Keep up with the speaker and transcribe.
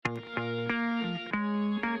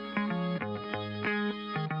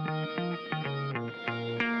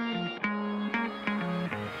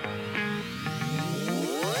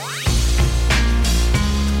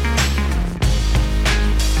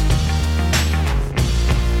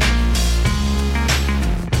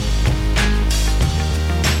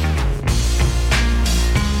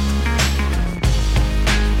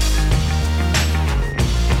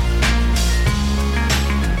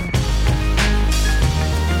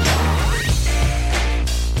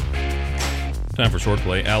Time for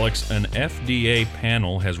Swordplay. Alex, an FDA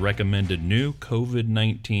panel has recommended new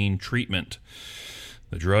COVID-19 treatment.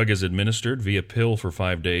 The drug is administered via pill for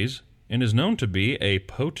 5 days and is known to be a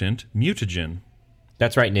potent mutagen.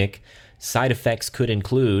 That's right, Nick. Side effects could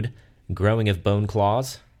include growing of bone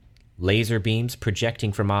claws, laser beams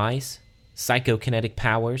projecting from eyes, psychokinetic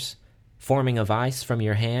powers, forming of ice from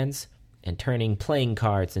your hands, and turning playing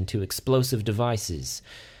cards into explosive devices.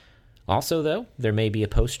 Also, though, there may be a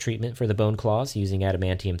post-treatment for the bone claws using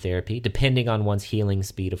adamantium therapy, depending on one's healing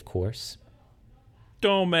speed, of course.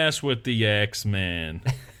 Don't mess with the X-Men.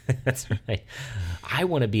 That's right. I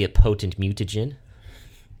want to be a potent mutagen.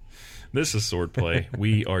 This is Swordplay.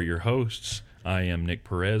 We are your hosts. I am Nick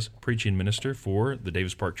Perez, preaching minister for the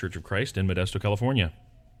Davis Park Church of Christ in Modesto, California.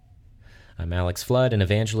 I'm Alex Flood, an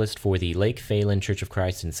evangelist for the Lake Phelan Church of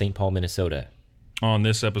Christ in St. Paul, Minnesota. On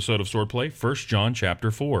this episode of Swordplay, 1 John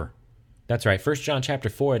chapter 4. That's right, 1 John chapter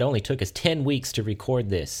 4. It only took us 10 weeks to record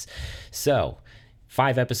this. So,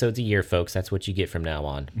 5 episodes a year, folks. That's what you get from now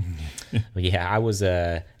on. Yeah, I was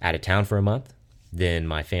out of town for a month. Then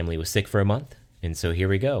my family was sick for a month. And so here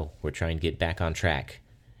we go. We're trying to get back on track.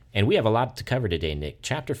 And we have a lot to cover today, Nick.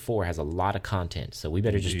 Chapter 4 has a lot of content, so we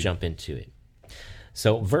better just jump into it.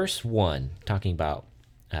 So verse 1, talking about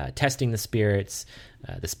testing the spirits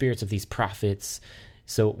of these prophets.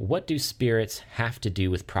 So what do spirits have to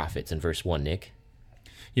do with prophets in verse 1, Nick?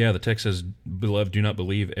 Yeah, the text says, "Beloved, do not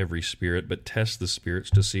believe every spirit, but test the spirits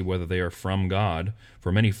to see whether they are from God.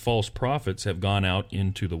 For many false prophets have gone out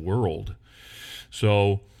into the world."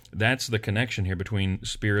 So that's the connection here between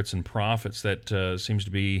spirits and prophets that seems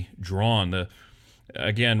to be drawn.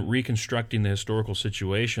 Again, reconstructing the historical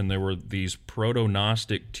situation, there were these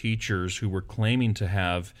proto-Gnostic teachers who were claiming to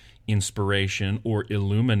have inspiration or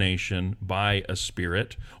illumination by a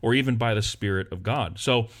spirit or even by the Spirit of God.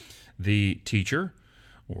 So the teacher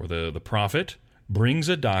or the prophet brings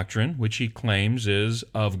a doctrine which he claims is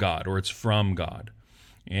of God or it's from God.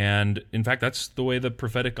 And in fact, that's the way the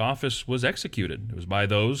prophetic office was executed. It was by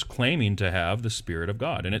those claiming to have the Spirit of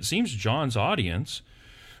God. And it seems John's audience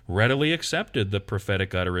readily accepted the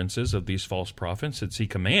prophetic utterances of these false prophets as he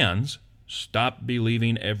commands, stop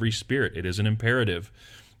believing every spirit. It is an imperative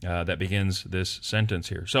that begins this sentence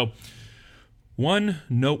here. So, one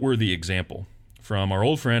noteworthy example from our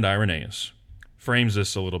old friend Irenaeus frames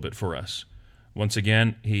this a little bit for us. Once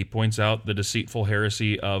again, he points out the deceitful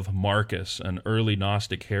heresy of Marcus, an early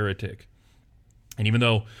Gnostic heretic. And even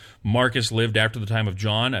though Marcus lived after the time of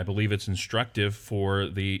John, I believe it's instructive for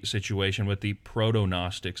the situation with the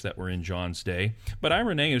proto-Gnostics that were in John's day. But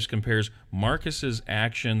Irenaeus compares Marcus's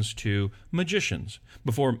actions to magicians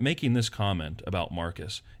before making this comment about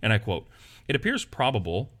Marcus. And I quote, "It appears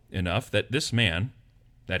probable enough that this man,"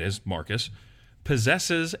 that is Marcus,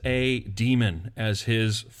 "possesses a demon as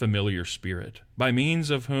his familiar spirit, by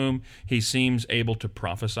means of whom he seems able to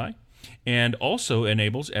prophesy, and also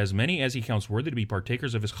enables as many as he counts worthy to be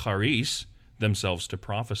partakers of his charis themselves to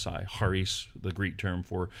prophesy." Charis, the Greek term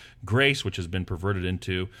for grace, which has been perverted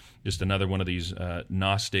into just another one of these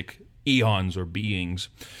Gnostic eons or beings.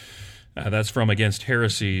 That's from Against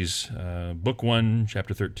Heresies, Book 1,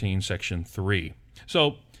 Chapter 13, Section 3.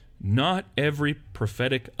 So, not every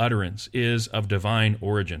prophetic utterance is of divine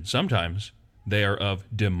origin. Sometimes they are of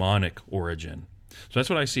demonic origin. So that's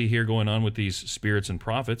what I see here going on with these spirits and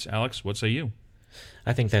prophets. Alex, what say you?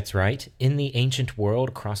 I think that's right. In the ancient world,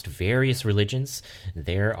 across various religions,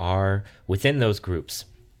 there are, within those groups,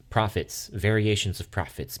 prophets, variations of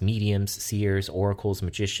prophets, mediums, seers, oracles,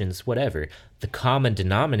 magicians, whatever. The common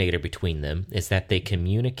denominator between them is that they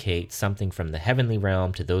communicate something from the heavenly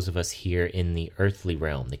realm to those of us here in the earthly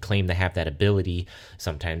realm. They claim to have that ability.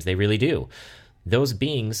 Sometimes they really do. Those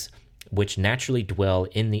beings which naturally dwell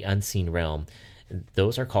in the unseen realm,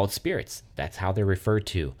 those are called spirits. That's how they're referred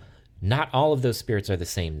to. Not all of those spirits are the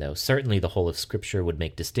same, though. Certainly the whole of Scripture would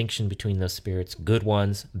make distinction between those spirits, good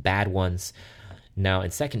ones, bad ones. Now,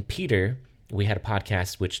 in 2 Peter, we had a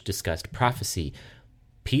podcast which discussed prophecy.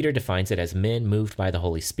 Peter defines it as men moved by the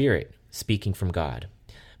Holy Spirit, speaking from God.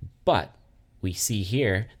 But we see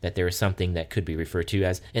here that there is something that could be referred to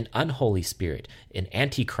as an unholy spirit, an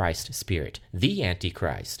antichrist spirit, the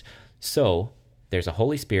Antichrist. So, there's a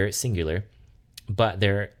Holy Spirit, singular, but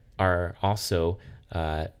there's also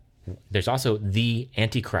the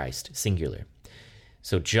Antichrist, singular.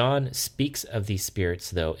 So John speaks of these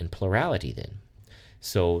spirits, though, in plurality then.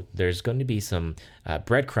 So there's going to be some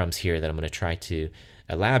breadcrumbs here that I'm going to try to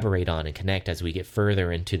elaborate on and connect as we get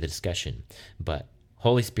further into the discussion. But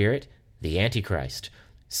Holy Spirit, the Antichrist,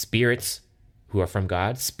 spirits who are from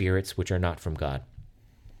God, spirits which are not from God.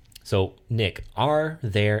 So, Nick, are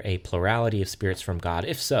there a plurality of spirits from God?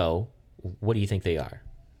 If so, what do you think they are?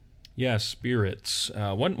 Yeah, spirits.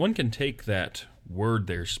 One can take that word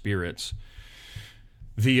there, spirits,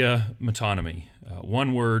 via metonymy,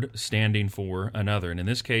 one word standing for another. And in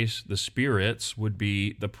this case, the spirits would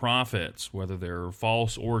be the prophets, whether they're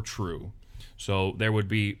false or true. So there would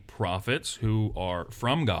be prophets who are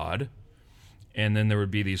from God, and then there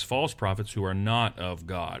would be these false prophets who are not of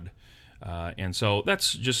God. And so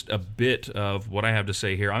that's just a bit of what I have to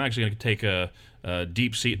say here. I'm actually going to take a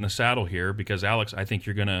deep seat in the saddle here because, Alex, I think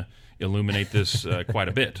you're going to illuminate this quite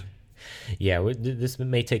a bit. Yeah, this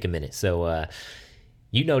may take a minute. So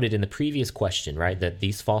you noted in the previous question, right, that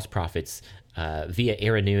these false prophets, via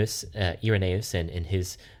Irenaeus and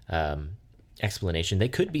his explanation, they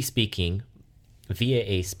could be speaking via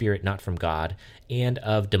a spirit not from God and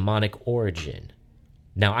of demonic origin.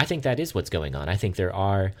 Now, I think that is what's going on. I think there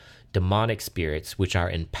are demonic spirits which are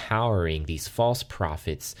empowering these false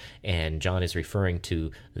prophets, and John is referring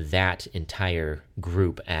to that entire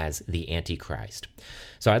group as the Antichrist.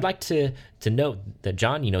 So I'd like to note that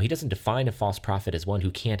John, he doesn't define a false prophet as one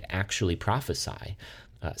who can't actually prophesy.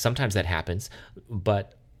 Sometimes that happens,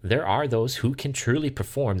 but there are those who can truly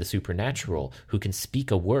perform the supernatural, who can speak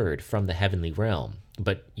a word from the heavenly realm.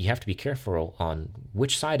 But you have to be careful on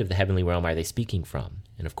which side of the heavenly realm are they speaking from.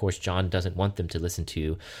 And of course, John doesn't want them to listen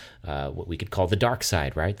to what we could call the dark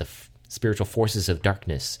side, right? The spiritual forces of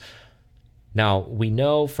darkness. Now, we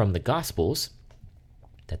know from the Gospels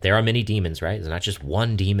that there are many demons, right? There's not just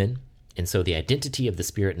one demon. And so the identity of the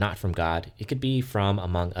spirit not from God, it could be from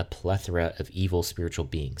among a plethora of evil spiritual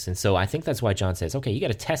beings. And so I think that's why John says, okay, you got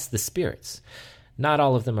to test the spirits. Not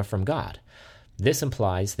all of them are from God. This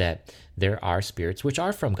implies that there are spirits which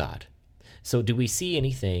are from God. So do we see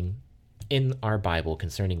anything in our Bible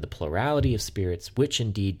concerning the plurality of spirits which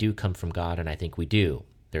indeed do come from God? And I think we do.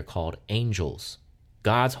 They're called angels,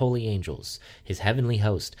 God's holy angels, his heavenly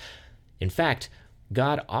host. In fact,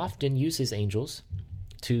 God often uses angels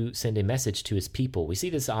to send a message to his people. We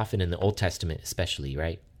see this often in the Old Testament especially,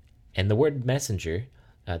 right? And the word messenger,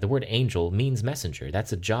 the word angel means messenger.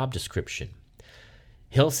 That's a job description.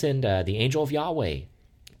 He'll send the angel of Yahweh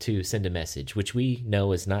to send a message, which we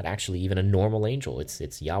know is not actually even a normal angel.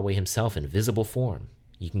 It's Yahweh himself in visible form.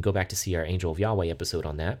 You can go back to see our Angel of Yahweh episode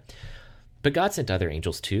on that. But God sent other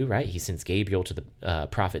angels too, right? He sends Gabriel to the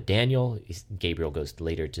prophet Daniel. Gabriel goes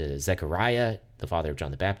later to Zechariah, the father of John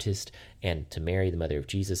the Baptist, and to Mary, the mother of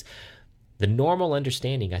Jesus. The normal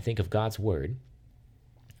understanding, I think, of God's word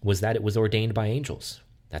was that it was ordained by angels.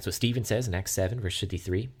 That's what Stephen says in Acts 7, verse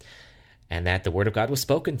 53. And that the word of God was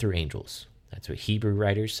spoken through angels. That's what Hebrew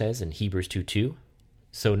writers says in Hebrews 2:2.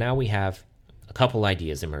 So now we have a couple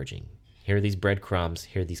ideas emerging. Here are these breadcrumbs.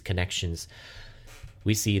 Here are these connections.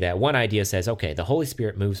 We see that one idea says, okay, the Holy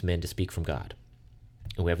Spirit moves men to speak from God.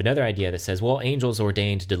 And we have another idea that says, well, angels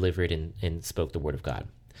ordained, delivered, and spoke the word of God.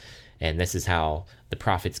 And this is how the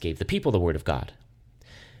prophets gave the people the word of God.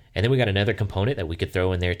 And then we got another component that we could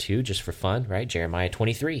throw in there too, just for fun, right? Jeremiah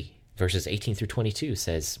 23, verses 18 through 22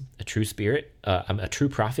 says, a true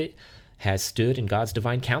prophet has stood in God's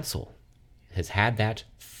divine counsel, has had that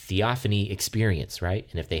theophany experience, right?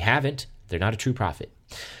 And if they haven't, they're not a true prophet.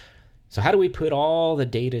 So how do we put all the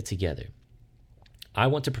data together? I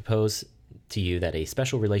want to propose to you that a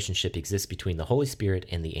special relationship exists between the Holy Spirit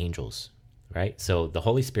and the angels, right? So the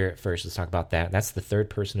Holy Spirit first, let's talk about that. That's the third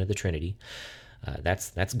person of the Trinity.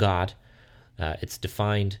 That's God. It's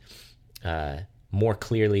defined more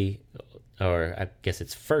clearly, or I guess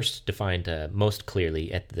it's first defined most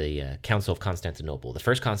clearly at the Council of Constantinople, the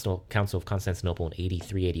first Council of Constantinople in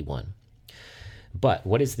 83-81. But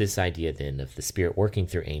what is this idea then of the Spirit working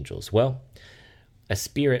through angels? Well, a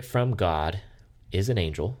spirit from God is an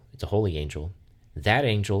angel. It's a holy angel. That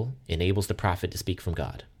angel enables the prophet to speak from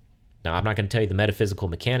God. Now, I'm not going to tell you the metaphysical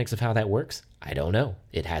mechanics of how that works. I don't know.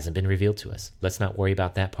 It hasn't been revealed to us. Let's not worry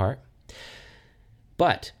about that part.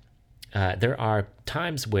 But there are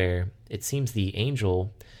times where it seems the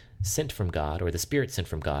angel sent from God, or the Spirit sent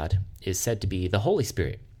from God, is said to be the Holy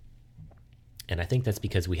Spirit. And I think that's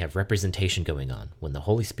because we have representation going on. When the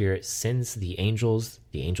Holy Spirit sends the angels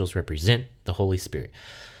represent the Holy Spirit.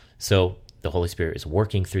 So the Holy Spirit is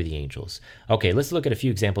working through the angels. Okay, let's look at a few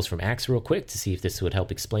examples from Acts real quick to see if this would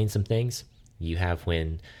help explain some things. You have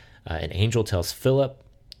when an angel tells Philip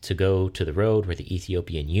to go to the road where the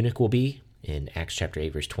Ethiopian eunuch will be in Acts chapter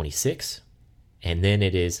 8, verse 26. And then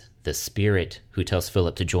it is the Spirit who tells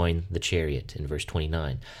Philip to join the chariot in verse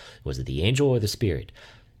 29. Was it the angel or the Spirit?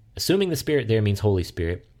 Assuming the Spirit there means Holy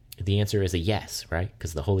Spirit, the answer is a yes, right?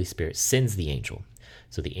 Because the Holy Spirit sends the angel.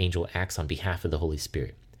 So the angel acts on behalf of the Holy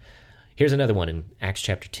Spirit. Here's another one in Acts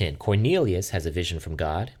chapter 10. Cornelius has a vision from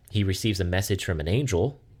God. He receives a message from an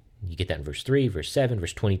angel, You get that in verse 3, verse 7,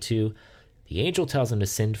 verse 22. The angel tells him to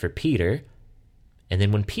send for Peter. And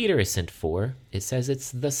then when Peter is sent for, it says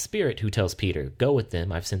it's the Spirit who tells Peter, go with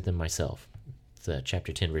them, I've sent them myself. It's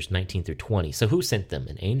chapter 10, verse 19 through 20. So who sent them,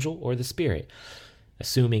 an angel or the Spirit?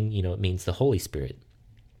 Assuming, it means the Holy Spirit.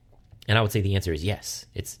 And I would say the answer is yes.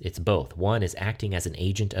 It's both. One is acting as an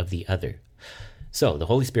agent of the other. So the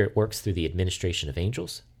Holy Spirit works through the administration of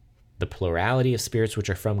angels. The plurality of spirits which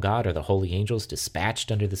are from God are the holy angels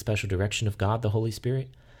dispatched under the special direction of God, the Holy Spirit.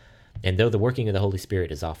 And though the working of the Holy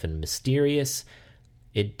Spirit is often mysterious,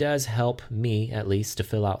 it does help me, at least, to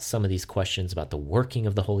fill out some of these questions about the working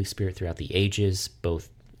of the Holy Spirit throughout the ages, both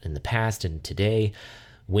in the past and today,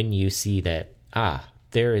 when you see that,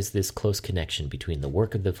 there is this close connection between the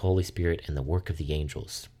work of the Holy Spirit and the work of the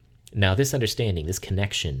angels. Now, this understanding, this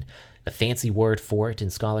connection, the fancy word for it in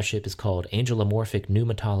scholarship is called angelomorphic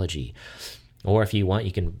pneumatology. Or if you want,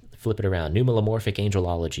 you can flip it around, pneumalomorphic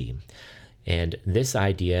angelology. And this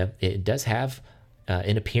idea, it does have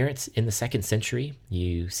an appearance in the 2nd century.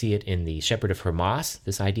 You see it in the Shepherd of Hermas.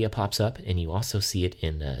 This idea pops up, and you also see it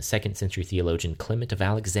in 2nd century theologian Clement of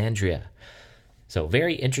Alexandria. So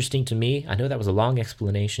very interesting to me. I know that was a long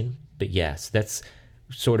explanation, but yes, that's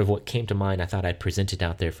sort of what came to mind. I thought I'd present it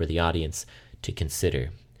out there for the audience to consider.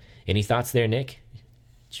 Any thoughts there, Nick?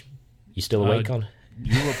 You still awake on?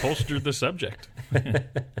 You upholstered the subject. It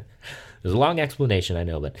was a long explanation, I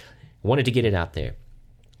know, but I wanted to get it out there.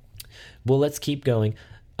 Well, let's keep going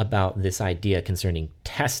about this idea concerning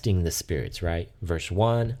testing the spirits, right? Verse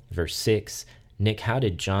 1, verse 6. Nick, how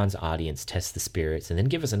did John's audience test the spirits? And then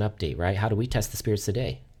give us an update, right? How do we test the spirits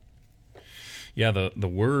today? Yeah, the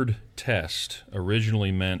word test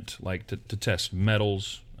originally meant like to test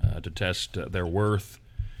metals, to test their worth.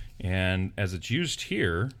 And as it's used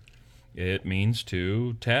here, it means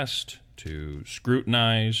to test, to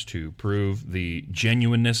scrutinize, to prove the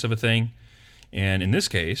genuineness of a thing. And in this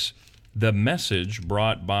case, the message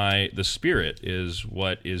brought by the Spirit is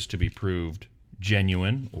what is to be proved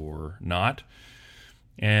genuine or not.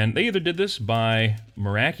 And they either did this by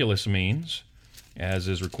miraculous means, as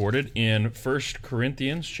is recorded in 1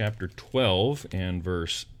 Corinthians chapter 12 and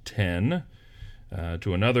verse 10,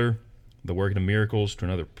 to another, the working of miracles, to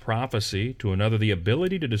another, prophecy, to another, the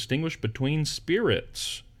ability to distinguish between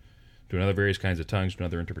spirits, to another, various kinds of tongues, to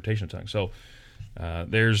another, interpretation of tongues. So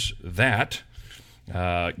there's that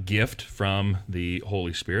gift from the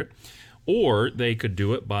Holy Spirit. Or they could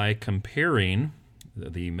do it by comparing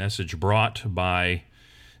the message brought by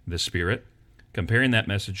the Spirit, comparing that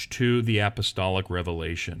message to the apostolic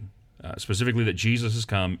revelation, specifically that Jesus has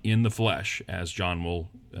come in the flesh, as John will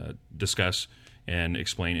discuss and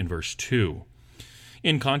explain in verse 2.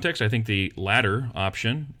 In context, I think the latter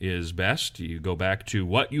option is best. You go back to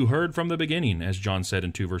what you heard from the beginning, as John said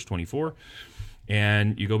in 2 verse 24,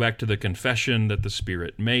 and you go back to the confession that the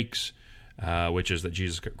Spirit makes, which is that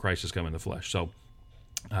Jesus Christ has come in the flesh. So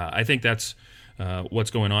I think that's what's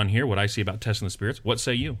going on here, what I see about testing the spirits. What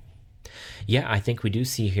say you? Yeah, I think we do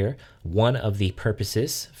see here one of the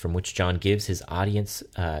purposes from which John gives his audience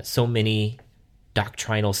so many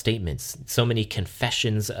doctrinal statements, so many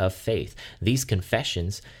confessions of faith. These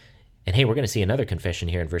confessions, and hey, we're going to see another confession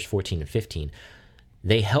here in verse 14 and 15,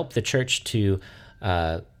 they help the church to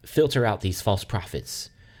filter out these false prophets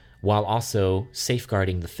while also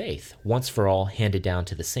safeguarding the faith once for all handed down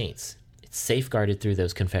to the saints. It's safeguarded through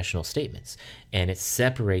those confessional statements, and it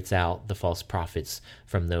separates out the false prophets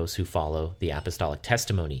from those who follow the apostolic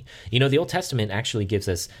testimony. You know, the Old Testament actually gives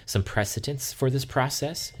us some precedents for this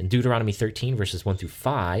process. In Deuteronomy 13, verses 1 through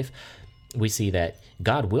 5, we see that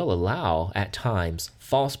God will allow, at times,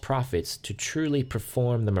 false prophets to truly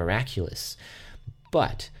perform the miraculous.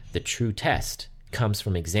 But the true test comes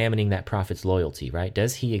from examining that prophet's loyalty, right?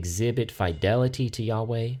 Does he exhibit fidelity to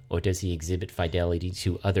Yahweh, or does he exhibit fidelity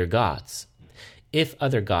to other gods? If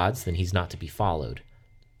other gods, then he's not to be followed.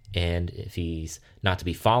 And if he's not to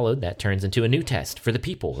be followed, that turns into a new test for the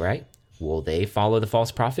people, right? Will they follow the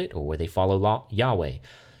false prophet, or will they follow Yahweh?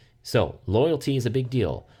 So loyalty is a big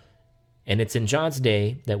deal. And it's in John's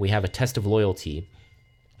day that we have a test of loyalty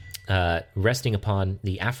resting upon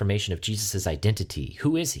the affirmation of Jesus' identity.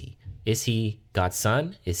 Who is he? Is he God's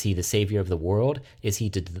son? Is he the Savior of the world? Is he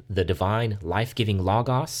the divine, life-giving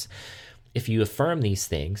Logos? If you affirm these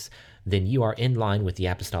things, then you are in line with the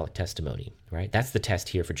apostolic testimony, right? That's the test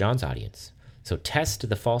here for John's audience. So test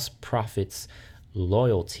the false prophet's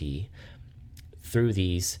loyalty through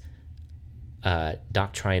these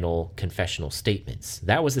doctrinal confessional statements.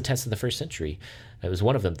 That was the test of the first century. It was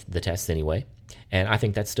one of them, the tests anyway. And I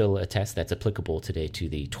think that's still a test that's applicable today to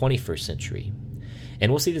the 21st century.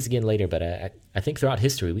 And we'll see this again later, but I think throughout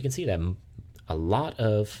history we can see that a lot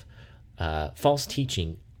of false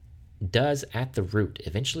teaching does at the root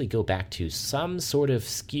eventually go back to some sort of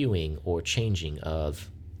skewing or changing of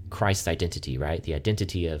Christ's identity, right? The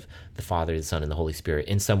identity of the Father, the Son, and the Holy Spirit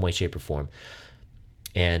in some way, shape, or form.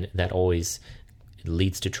 And that always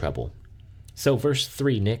leads to trouble. So verse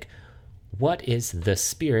 3, Nick, what is the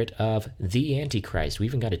spirit of the Antichrist? We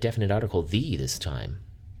even got a definite article, the, this time.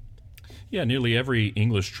 Yeah, nearly every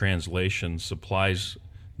English translation supplies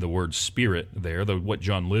the word spirit there, though what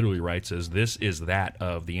John literally writes is, this is that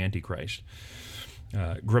of the Antichrist.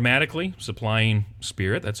 Grammatically, supplying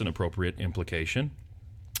spirit, that's an appropriate implication.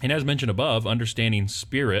 And as mentioned above, understanding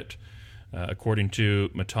spirit, according to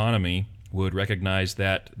metonymy, would recognize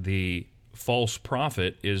that the false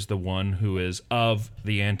prophet is the one who is of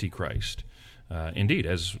the Antichrist. Indeed,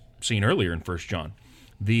 as seen earlier in 1 John.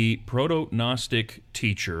 The proto-Gnostic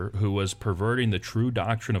teacher who was perverting the true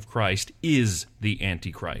doctrine of Christ is the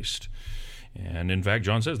Antichrist. And in fact,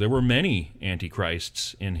 John says there were many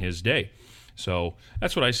Antichrists in his day. So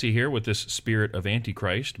that's what I see here with this spirit of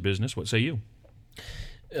Antichrist business. What say you?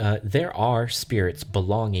 There are spirits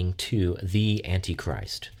belonging to the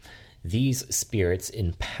Antichrist. These spirits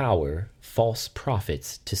empower false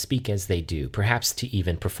prophets to speak as they do, perhaps to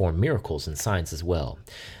even perform miracles and signs as well.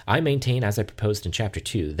 I maintain, as I proposed in chapter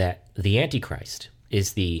 2, that the Antichrist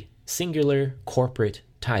is the singular corporate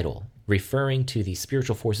title referring to the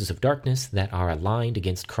spiritual forces of darkness that are aligned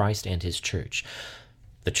against Christ and his church.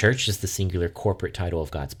 The church is the singular corporate title of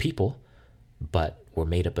God's people, but we're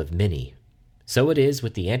made up of many. So it is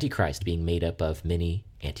with the Antichrist being made up of many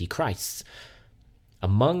Antichrists.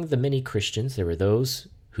 Among the many Christians, there were those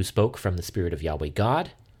who spoke from the Spirit of Yahweh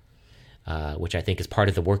God, which I think is part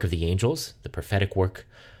of the work of the angels, the prophetic work,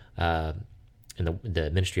 and the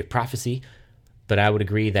ministry of prophecy. But I would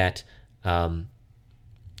agree that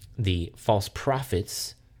the false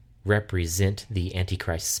prophets represent the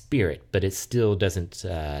Antichrist spirit, but it still doesn't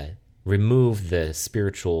remove the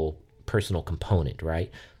spiritual, personal component, right?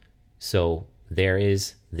 So there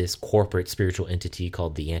is this corporate spiritual entity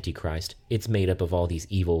called the Antichrist. It's made up of all these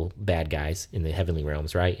evil bad guys in the heavenly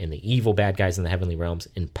realms, right? And the evil bad guys in the heavenly realms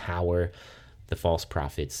empower the false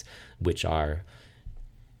prophets, which are,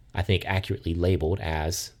 I think, accurately labeled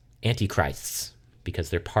as Antichrists because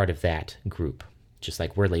they're part of that group, just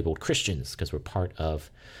like we're labeled Christians because we're part of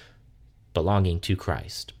belonging to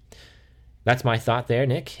Christ. That's my thought there,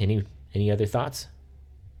 Nick. Any other thoughts?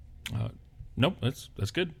 Nope,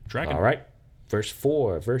 that's good. Tracking. All right. Verse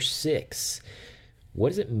 4, verse 6. What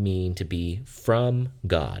does it mean to be from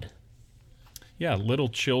God? Yeah, little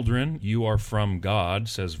children, you are from God,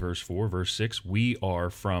 says verse 4. Verse 6, we are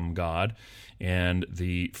from God. And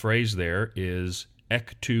the phrase there is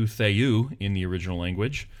ek tu theou in the original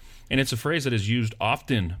language. And it's a phrase that is used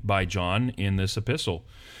often by John in this epistle.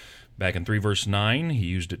 Back in 3 verse 9, he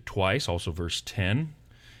used it twice, also verse 10.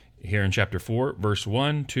 Here in chapter 4, verse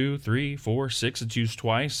 1, 2, 3, 4, 6, it's used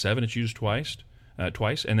twice. 7, it's used twice.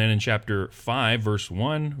 And then in chapter 5, verse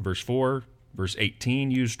 1, verse 4, verse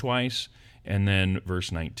 18, used twice. And then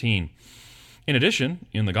verse 19. In addition,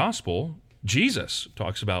 in the gospel, Jesus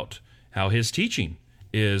talks about how his teaching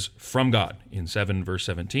is from God. In 7, verse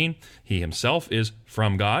 17, he himself is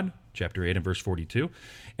from God, chapter 8 and verse 42.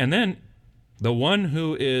 And then the one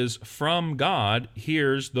who is from God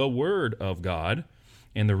hears the word of God.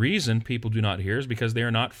 And the reason people do not hear is because they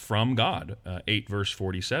are not from God. 8 verse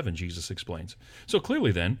 47, Jesus explains. So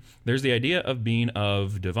clearly then, there's the idea of being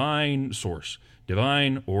of divine source,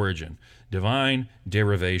 divine origin, divine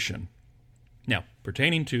derivation. Now,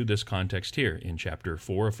 pertaining to this context here in chapter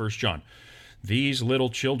 4 of 1 John, these little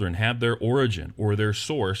children have their origin or their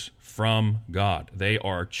source from God. They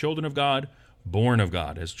are children of God, born of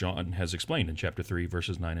God, as John has explained in chapter 3,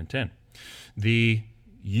 verses 9 and 10. The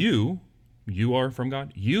you are from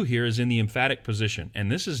God. You here is in the emphatic position,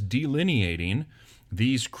 and this is delineating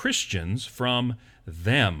these Christians from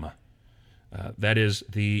them. That is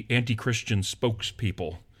the anti-Christian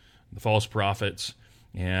spokespeople, the false prophets,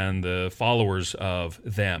 and the followers of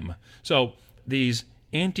them. So these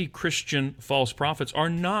anti-Christian false prophets are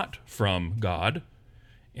not from God,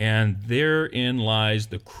 and therein lies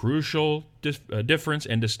the crucial difference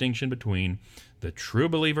and distinction between the true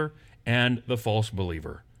believer and the false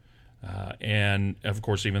believer. And of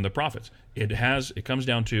course, even the prophets. It comes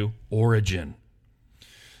down to origin.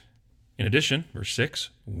 In addition, verse 6,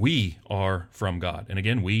 we are from God. And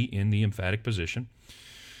again, we in the emphatic position.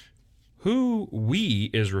 Who we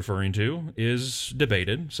is referring to is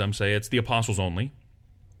debated. Some say it's the apostles only.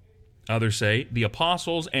 Others say the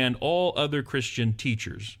apostles and all other Christian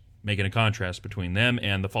teachers, making a contrast between them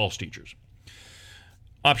and the false teachers.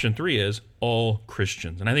 Option 3 is all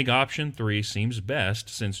Christians. And I think option 3 seems best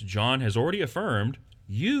since John has already affirmed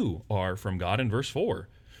you are from God in verse 4,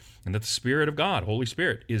 and that the Spirit of God, Holy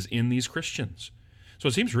Spirit, is in these Christians. So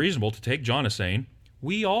it seems reasonable to take John as saying,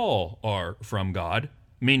 we all are from God,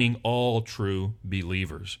 meaning all true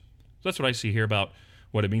believers. So that's what I see here about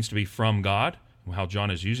what it means to be from God, and how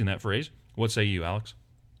John is using that phrase. What say you, Alex?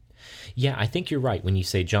 Yeah, I think you're right when you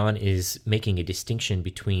say John is making a distinction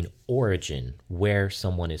between origin, where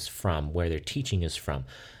someone is from, where their teaching is from,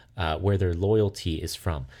 where their loyalty is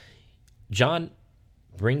from. John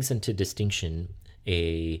brings into distinction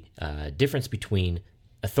a difference between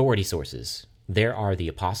authority sources. There are the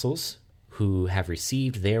apostles who have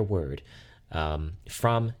received their word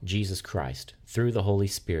from Jesus Christ through the Holy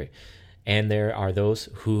Spirit, and there are those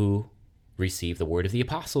who receive the word of the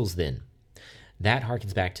apostles then. That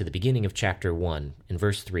harkens back to the beginning of chapter 1 in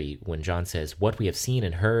verse 3 when John says, "What we have seen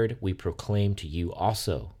and heard we proclaim to you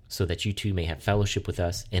also, so that you too may have fellowship with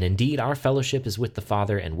us. And indeed our fellowship is with the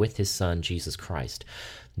Father and with his Son, Jesus Christ."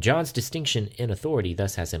 John's distinction in authority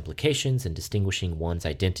thus has implications in distinguishing one's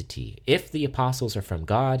identity. If the apostles are from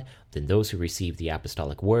God, then those who receive the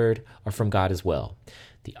apostolic word are from God as well.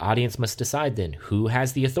 The audience must decide then who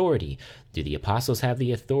has the authority. Do the apostles have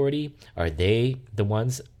the authority? Are they the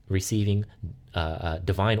ones receiving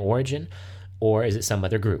divine origin, or is it some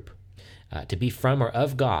other group? To be from or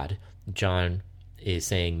of God, John is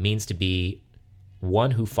saying, means to be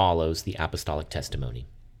one who follows the apostolic testimony.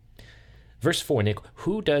 Verse 4, Nick,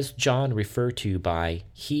 who does John refer to by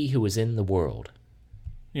he who is in the world?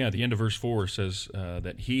 Yeah, the end of verse 4 says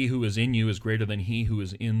that he who is in you is greater than he who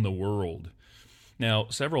is in the world. Now,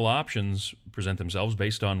 several options present themselves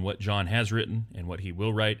based on what John has written and what he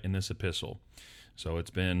will write in this epistle. So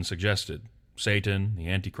it's been suggested Satan, the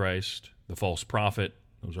Antichrist, the false prophet,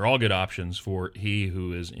 those are all good options for he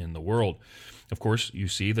who is in the world. Of course, you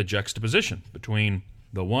see the juxtaposition between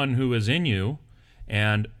the one who is in you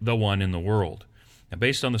and the one in the world. Now,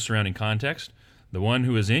 based on the surrounding context, the one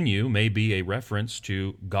who is in you may be a reference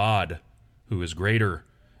to God, who is greater,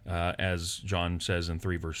 as John says in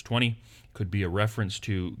 3 verse 20. Could be a reference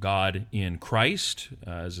to God in Christ,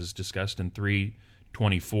 as is discussed in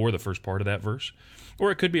 3:24, the first part of that verse.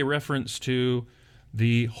 Or it could be a reference to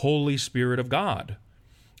the Holy Spirit of God,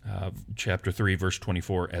 chapter 3, verse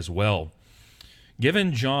 24 as well.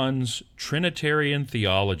 Given John's Trinitarian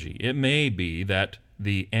theology, it may be that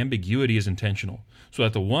the ambiguity is intentional, so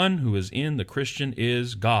that the one who is in the Christian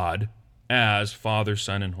is God as Father,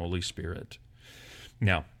 Son, and Holy Spirit.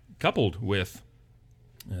 Now, coupled with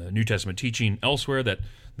New Testament teaching elsewhere that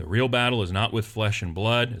the real battle is not with flesh and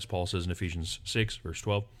blood, as Paul says in Ephesians 6, verse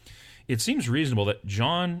 12, it seems reasonable that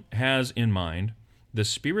John has in mind the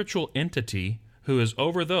spiritual entity who is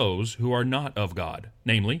over those who are not of God,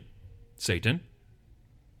 namely Satan,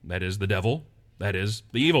 that is the devil, that is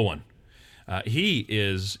the evil one. He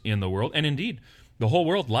is in the world, and indeed, the whole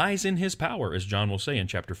world lies in his power, as John will say in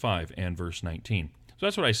chapter 5 and verse 19. So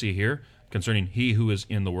that's what I see here concerning he who is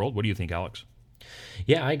in the world. What do you think, Alex?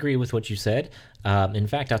 Yeah, I agree with what you said. In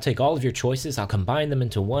fact, I'll take all of your choices, I'll combine them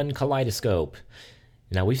into one kaleidoscope.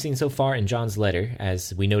 Now, we've seen so far in John's letter,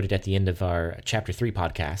 as we noted at the end of our chapter 3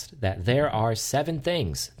 podcast, that there are 7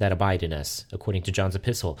 things that abide in us, according to John's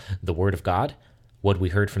epistle: the Word of God, what we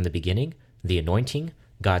heard from the beginning, the anointing,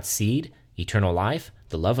 God's seed, eternal life,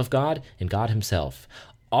 the love of God, and God himself.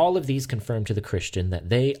 All of these confirm to the Christian that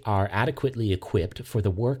they are adequately equipped for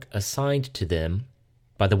the work assigned to them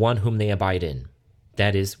by the one whom they abide in.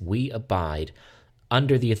 That is, we abide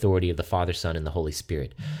under the authority of the Father, Son, and the Holy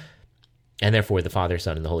Spirit. And therefore, the Father,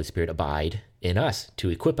 Son, and the Holy Spirit abide in us to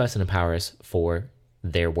equip us and empower us for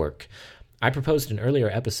their work. I proposed in earlier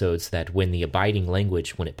episodes that when the abiding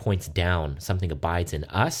language, when it points down, something abides in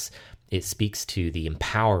us, it speaks to the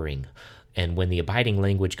empowering. And when the abiding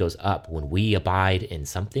language goes up, when we abide in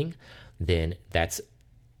something, then that's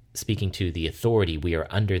speaking to the authority. We are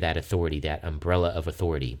under that authority, that umbrella of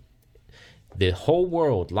authority. The whole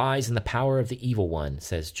world lies in the power of the evil one,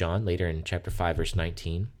 says John later in chapter 5, verse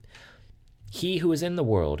 19. He who is in the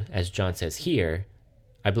world, as John says here,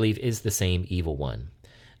 I believe is the same evil one,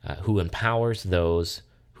 who empowers those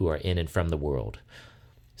who are in and from the world.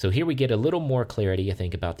 So here we get a little more clarity, I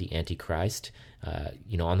think, about the Antichrist.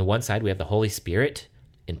 On the one side, we have the Holy Spirit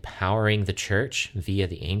empowering the church via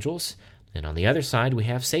the angels. And on the other side, we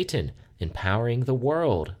have Satan empowering the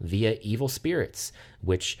world via evil spirits,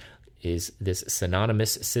 which is this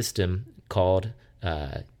synonymous system called,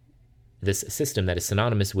 this system that is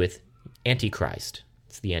synonymous with Antichrist.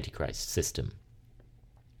 It's the Antichrist system.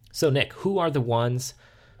 So, Nick, who are the ones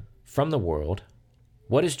from the world?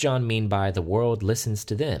 What does John mean by the world listens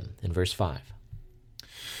to them in verse 5?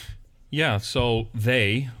 Yeah, so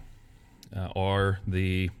they are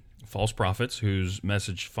the false prophets whose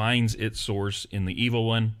message finds its source in the evil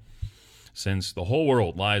one, since the whole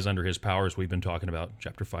world lies under his power, as we've been talking about,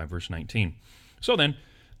 chapter 5, verse 19. So then,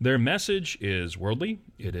 their message is worldly,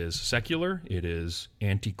 it is secular, it is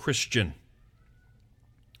anti-Christian.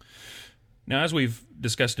 Now, as we've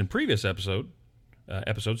discussed in previous episodes,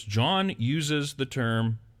 John uses the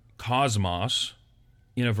term cosmos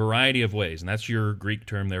in a variety of ways, and that's your Greek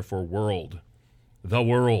term there for world. The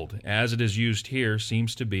world, as it is used here,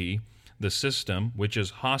 seems to be the system which is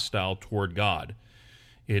hostile toward God.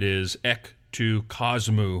 It is ek to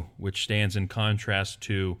cosmou, which stands in contrast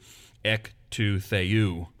to ek to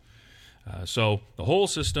theou. So the whole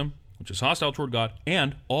system, which is hostile toward God,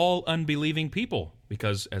 and all unbelieving people,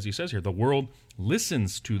 because, as he says here, the world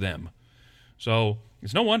listens to them. So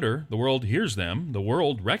it's no wonder the world hears them. The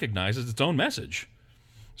world recognizes its own message.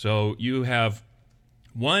 So you have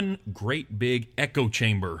one great big echo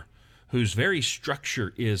chamber whose very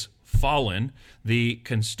structure is fallen. The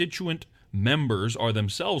constituent members are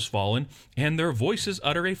themselves fallen, and their voices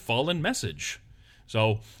utter a fallen message.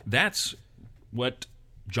 So that's what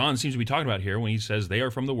John seems to be talking about here when he says they are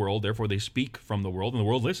from the world, therefore they speak from the world, and the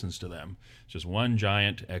world listens to them. It's just one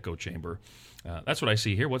giant echo chamber. That's what I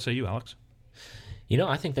see here. What say you, Alex?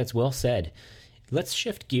 I think that's well said. Let's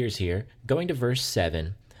shift gears here. Going to verse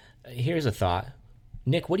 7, here's a thought.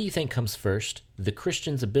 Nick, what do you think comes first? The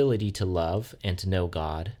Christian's ability to love and to know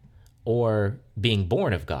God, or being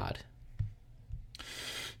born of God?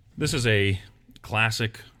 This is a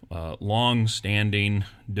classic, long-standing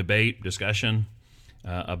debate, discussion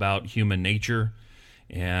about human nature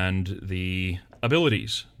and the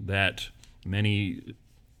abilities that many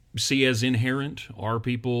see as inherent. Are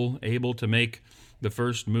people able to make the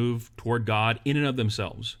first move toward God in and of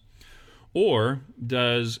themselves? Or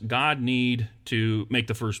does God need to make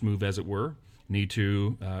the first move, as it were, need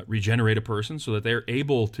to regenerate a person so that they're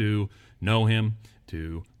able to know him,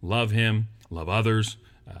 to love him, love others,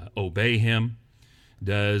 obey him?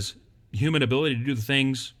 Does human ability to do the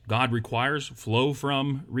things God requires flow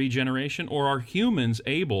from regeneration? Or are humans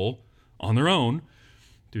able, on their own,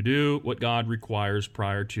 to do what God requires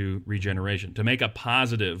prior to regeneration, to make a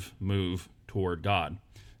positive move toward God?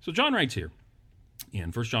 So John writes here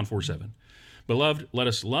in 1 John 4:7, "Beloved, let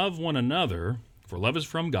us love one another, for love is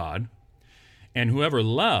from God, and whoever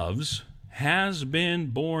loves has been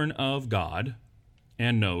born of God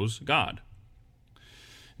and knows God."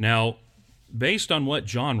 Now, based on what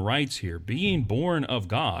John writes here, being born of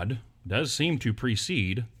God does seem to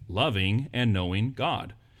precede loving and knowing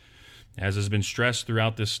God. As has been stressed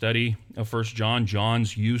throughout this study of 1 John,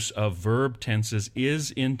 John's use of verb tenses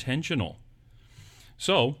is intentional.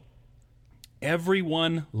 So,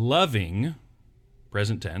 everyone loving,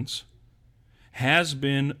 present tense, has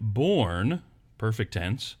been born, perfect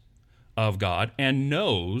tense, of God and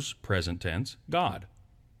knows, present tense, God.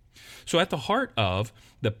 So at the heart of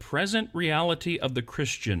the present reality of the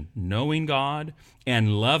Christian knowing God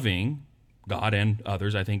and loving God and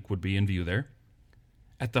others, I think would be in view there,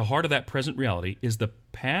 at the heart of that present reality is the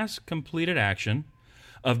past completed action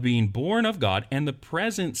of being born of God and the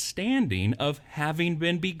present standing of having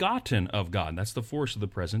been begotten of God. That's the force of the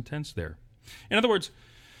present tense there. In other words,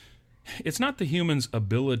 it's not the human's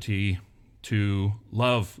ability to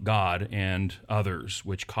love God and others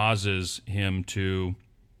which causes him to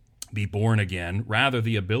be born again. Rather,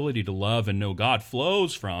 the ability to love and know God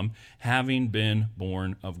flows from having been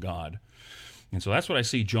born of God. And so that's what I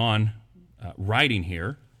see John writing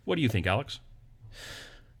here. What do you think, Alex?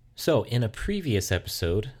 So, in a previous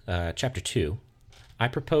episode, chapter 2, I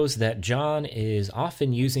proposed that John is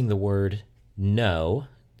often using the word know,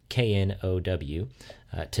 K-N-O-W,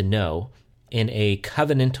 to know, in a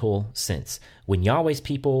covenantal sense. When Yahweh's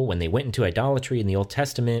people, when they went into idolatry in the Old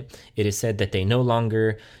Testament, it is said that they no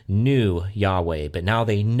longer knew Yahweh, but now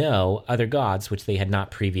they know other gods which they had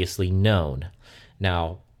not previously known.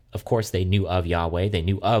 Now, of course, they knew of Yahweh, they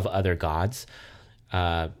knew of other gods.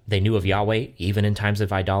 They knew of Yahweh even in times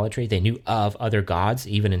of idolatry. They knew of other gods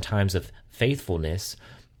even in times of faithfulness.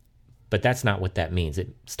 But that's not what that means.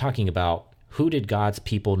 It's talking about who did God's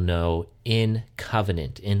people know in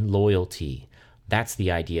covenant, in loyalty. That's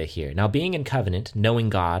the idea here. Now, being in covenant, knowing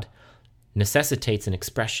God, necessitates an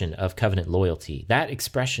expression of covenant loyalty. That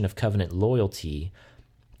expression of covenant loyalty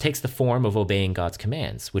takes the form of obeying God's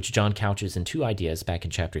commands, which John couches in two ideas back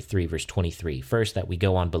in chapter 3, verse 23. First, that we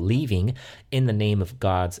go on believing in the name of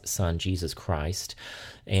God's Son, Jesus Christ,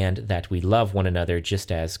 and that we love one another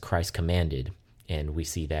just as Christ commanded. And we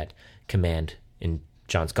see that command in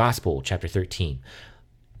John's Gospel, chapter 13.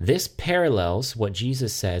 This parallels what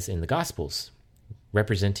Jesus says in the Gospels.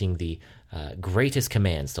 representing the greatest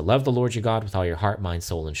commands: to love the Lord your God with all your heart, mind,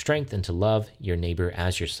 soul, and strength, and to love your neighbor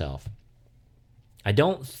as yourself. I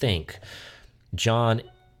don't think John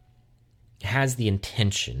has the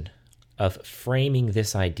intention of framing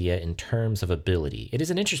this idea in terms of ability. It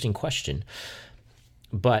is an interesting question,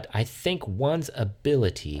 but I think one's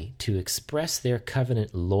ability to express their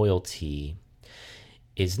covenant loyalty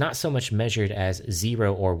is not so much measured as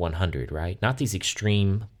 0 or 100, right? Not these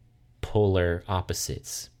extreme polar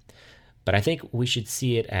opposites. But I think we should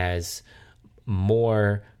see it as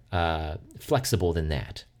more flexible than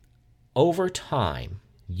that. Over time,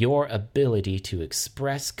 your ability to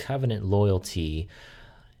express covenant loyalty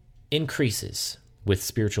increases with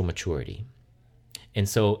spiritual maturity. And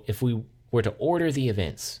so if we were to order the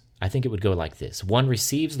events, I think it would go like this. One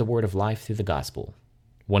receives the word of life through the gospel.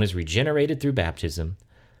 One is regenerated through baptism.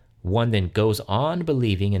 One then goes on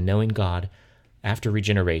believing and knowing God after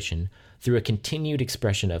regeneration through a continued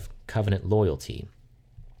expression of covenant loyalty.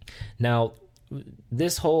 Now,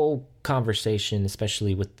 this whole conversation,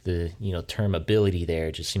 especially with the term ability there,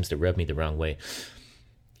 just seems to rub me the wrong way.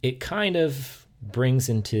 It kind of brings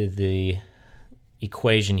into the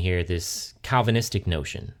equation here this Calvinistic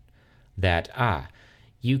notion that,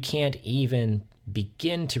 you can't even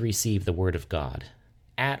begin to receive the word of God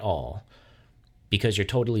at all because you're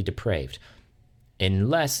totally depraved,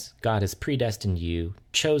 unless God has predestined you,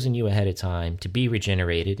 chosen you ahead of time to be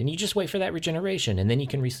regenerated, and you just wait for that regeneration, and then you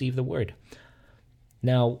can receive the word.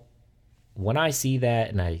 Now, when I see that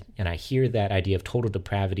and I hear that idea of total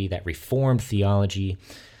depravity, that reformed theology,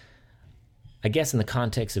 I guess in the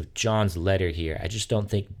context of John's letter here, I just don't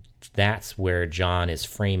think that's where John is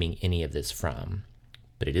framing any of this from.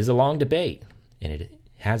 But it is a long debate, and it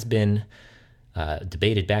has been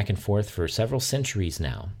debated back and forth for several centuries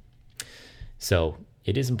now. So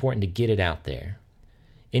it is important to get it out there.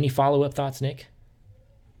 Any follow-up thoughts, Nick?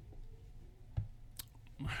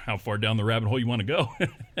 How far down the rabbit hole you want to go?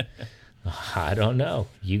 I don't know.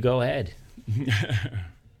 You go ahead.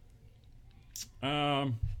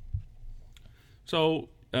 So,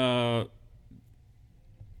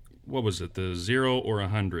 what was it? The 0 or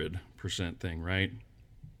 100% thing, right?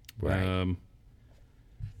 Right.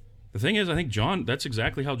 The thing is, I think that's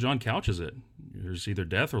exactly how John couches it. There's either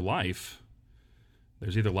death or life.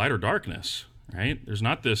 There's either light or darkness, right? There's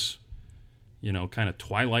not this, kind of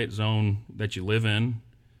twilight zone that you live in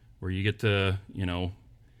where you get to,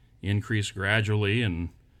 increase gradually,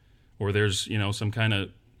 or there's, some kind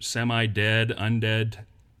of semi-dead, undead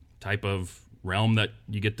type of realm that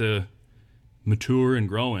you get to mature and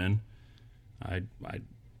grow in. I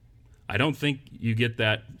don't think you get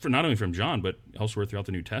that not only from John, but elsewhere throughout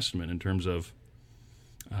the New Testament in terms of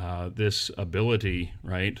this ability,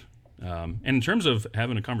 right? And in terms of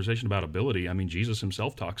having a conversation about ability, I mean, Jesus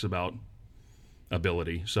himself talks about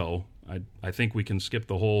ability. So I think we can skip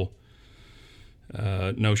the whole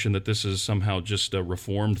notion that this is somehow just a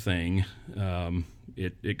reformed thing.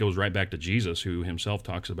 It goes right back to Jesus, who himself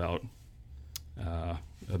talks about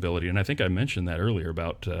ability. And I think I mentioned that earlier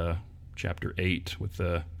about chapter 8 with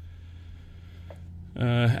the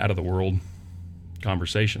out of the world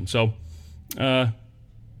conversation. So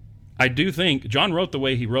I do think John wrote the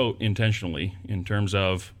way he wrote intentionally in terms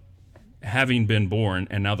of having been born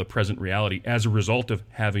and now the present reality as a result of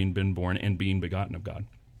having been born and being begotten of God.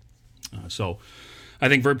 So I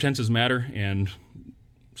think verb tenses matter, and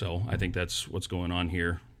so I think that's what's going on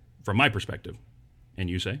here from my perspective. And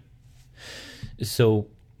you say? So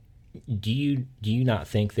do you not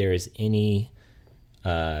think there is any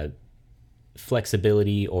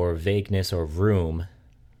flexibility or vagueness or room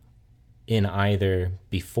in either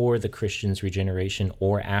before the Christian's regeneration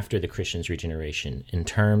or after the Christian's regeneration in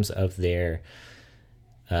terms of their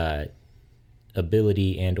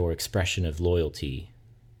ability and or expression of loyalty?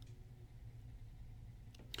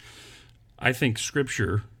 I think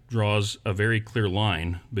Scripture draws a very clear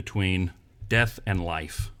line between death and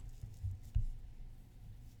life.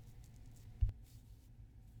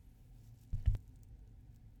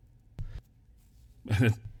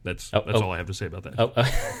 That's all I have to say about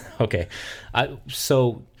that. Okay.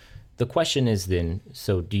 So the question is then: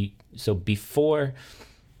 before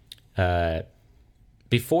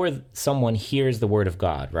someone hears the word of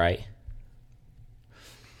God, right?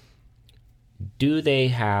 Do they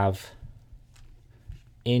have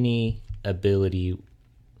any ability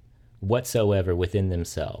whatsoever within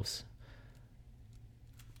themselves?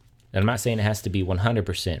 And I'm not saying it has to be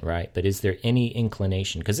 100%, right? But is there any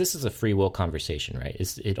inclination? Because this is a free will conversation, right?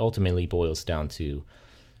 It ultimately boils down to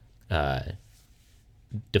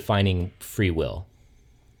defining free will.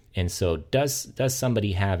 And so does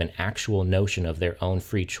somebody have an actual notion of their own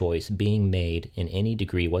free choice being made in any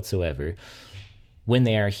degree whatsoever when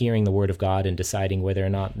they are hearing the word of God and deciding whether or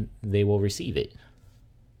not they will receive it?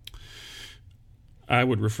 I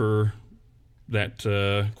would refer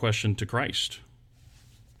that question to Christ,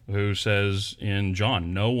 who says in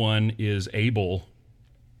John, "No one is able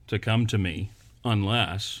to come to me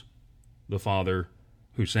unless the Father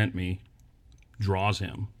who sent me draws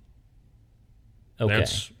him." Okay.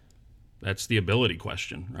 That's the ability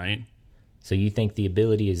question, right? So you think the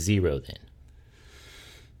ability is zero then?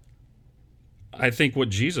 I think what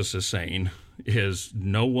Jesus is saying is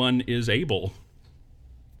no one is able.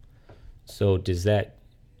 So does that...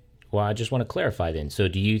 Well, I just want to clarify then. So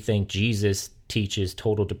do you think Jesus teaches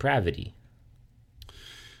total depravity?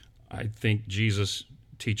 I think Jesus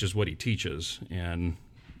teaches what he teaches, and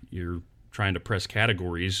you're trying to press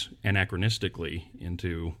categories anachronistically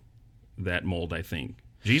into that mold, I think.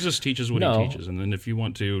 Jesus teaches what he teaches, and then if you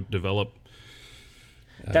want to develop...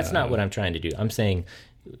 That's not what I'm trying to do. I'm saying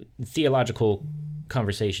theological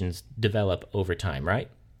conversations develop over time, right?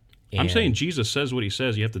 I'm saying Jesus says what he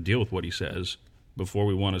says. You have to deal with what he says before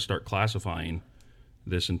we want to start classifying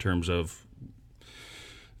this in terms of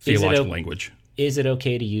theological language. Is it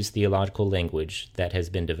okay to use theological language that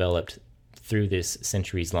has been developed through this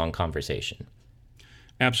centuries-long conversation?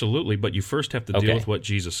 Absolutely, but you first have to deal with what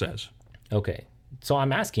Jesus says. Okay. So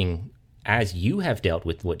I'm asking, as you have dealt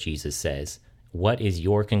with what Jesus says, what is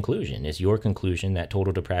your conclusion? Is your conclusion that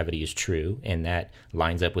total depravity is true and that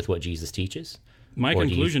lines up with what Jesus teaches? My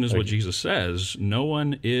conclusion is what Jesus says. No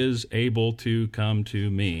one is able to come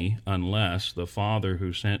to me unless the Father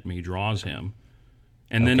who sent me draws him.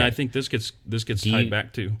 And then I think this gets tied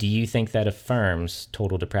back to... Do you think that affirms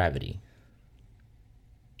total depravity?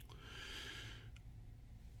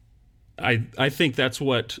 I think that's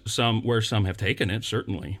where some have taken it,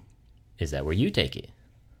 certainly. Is that where you take it?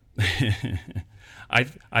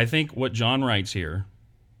 I think what John writes here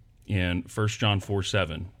in 1 John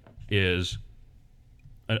 4:7 is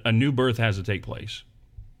a new birth has to take place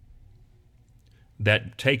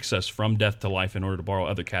that takes us from death to life, in order to borrow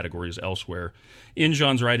other categories elsewhere in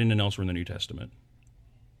John's writing and elsewhere in the New Testament.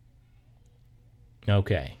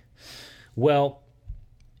 Okay. Well,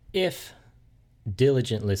 if,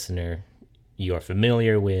 diligent listener, you are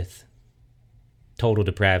familiar with total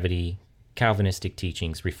depravity, Calvinistic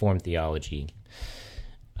teachings, Reformed theology,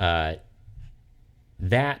 that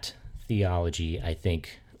theology, I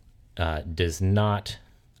think, does not...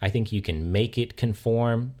 I think you can make it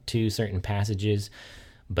conform to certain passages,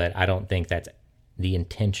 but I don't think that's the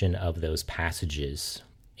intention of those passages.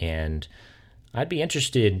 And I'd be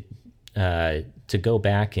interested to go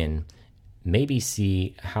back and maybe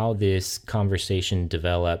see how this conversation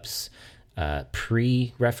develops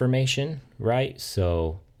pre-Reformation, right?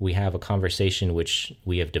 So we have a conversation which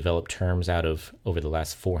we have developed terms out of over the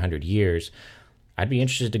last 400 years. I'd be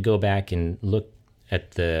interested to go back and look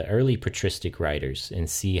at the early patristic writers and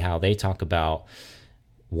see how they talk about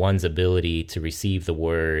one's ability to receive the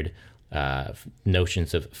word,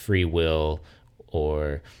 notions of free will,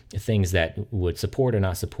 or things that would support or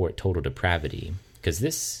not support total depravity. Because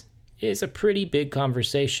this is a pretty big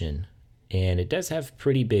conversation, and it does have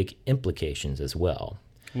pretty big implications as well.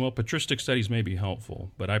 Well, patristic studies may be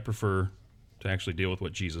helpful, but I prefer to actually deal with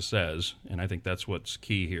what Jesus says, and I think that's what's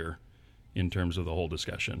key here in terms of the whole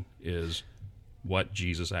discussion, is what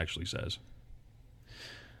Jesus actually says.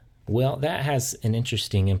 Well, that has an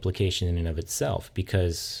interesting implication in and of itself,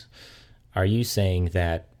 because are you saying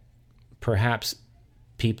that perhaps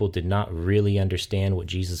people did not really understand what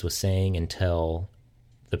Jesus was saying until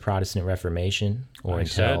the Protestant Reformation, or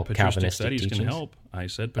until Calvinistic teachings? Can help. I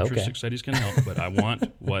said patristic studies can help, but I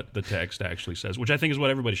want what the text actually says, which I think is what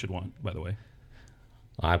everybody should want, by the way.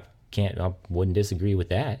 I wouldn't disagree with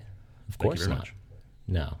that. Of course not. Much.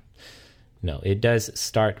 No, it does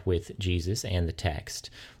start with Jesus and the text,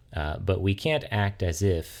 but we can't act as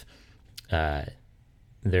if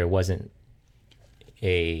there wasn't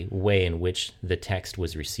a way in which the text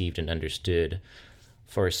was received and understood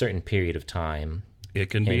for a certain period of time. It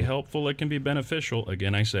can be helpful, it can be beneficial,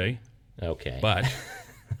 again I say. Okay. But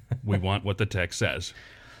we want what the text says.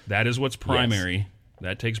 That is what's primary. Yes.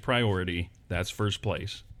 That takes priority. That's first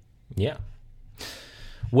place. Yeah.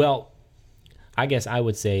 Well, I guess I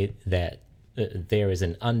would say that there is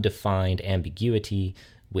an undefined ambiguity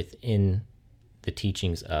within the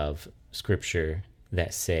teachings of Scripture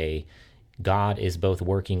that say God is both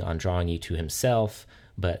working on drawing you to himself,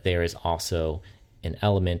 but there is also an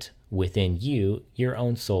element within you, your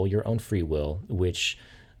own soul, your own free will, which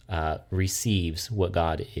receives what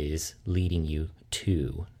God is leading you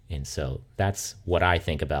to. And so that's what I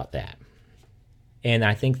think about that. And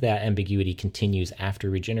I think that ambiguity continues after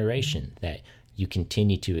regeneration, that you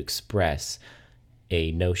continue to express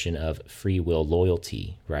a notion of free will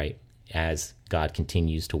loyalty, right? As God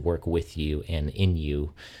continues to work with you and in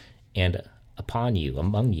you and upon you,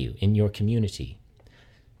 among you, in your community.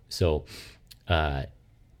 So I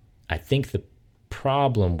think the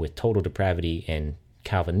problem with total depravity and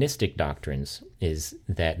Calvinistic doctrines is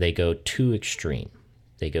that they go too extreme.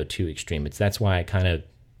 That's why I kind of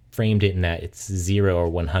framed it in that it's 0 or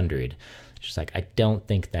 100. It's just like, I don't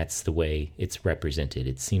think that's the way it's represented.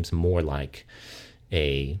 It seems more like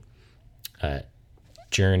a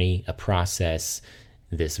journey, a process,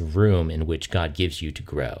 this room in which God gives you to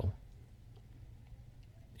grow.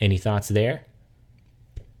 Any thoughts there?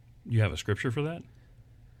 You have a scripture for that?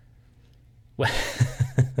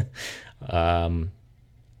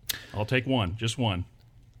 I'll take one, just one.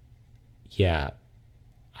 Yeah,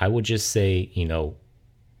 I would just say,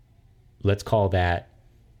 let's call that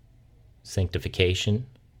sanctification.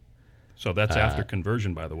 So that's after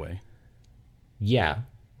conversion, by the way. Yeah,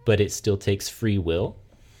 but it still takes free will.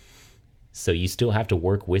 So you still have to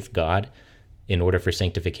work with God in order for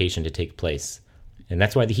sanctification to take place. And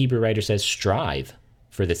that's why the Hebrew writer says, strive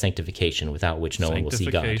for the sanctification without which no one will see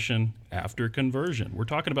God. Sanctification after conversion. We're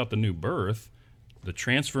talking about the new birth, the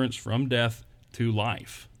transference from death to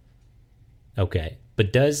life. Okay,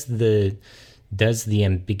 but does the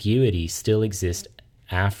ambiguity still exist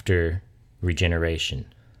after regeneration?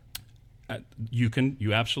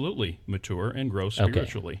 You absolutely mature and grow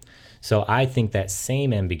spiritually. Okay. So I think that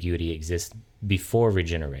same ambiguity exists before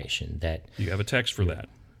regeneration. That you have a text for that?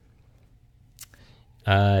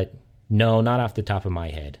 No, not off the top of my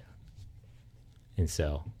head. And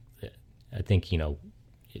so I think,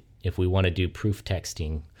 if we want to do proof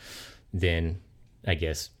texting, then I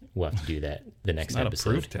guess we'll have to do that the next episode. It's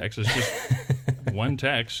not a proof text. It's just one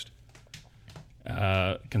text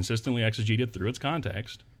consistently exegeted through its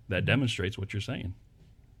context that demonstrates what you're saying.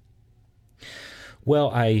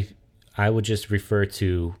 Well, I would just refer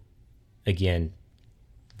to, again,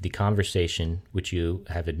 the conversation, which you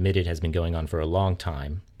have admitted has been going on for a long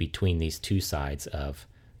time, between these two sides of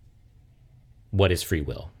what is free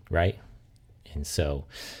will, right? And so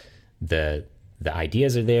the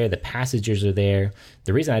ideas are there, the passages are there.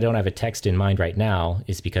 The reason I don't have a text in mind right now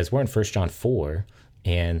is because we're in 1 John 4,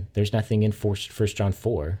 and there's nothing in 1 John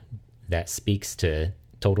 4 that speaks to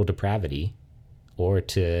total depravity or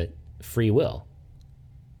to free will,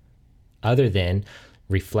 other than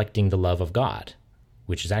reflecting the love of God,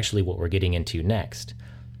 which is actually what we're getting into next.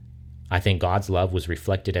 I think God's love was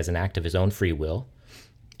reflected as an act of his own free will,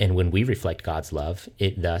 and when we reflect God's love,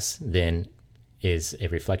 it thus then is a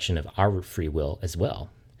reflection of our free will as well,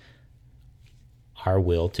 our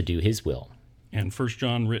will to do his will. And 1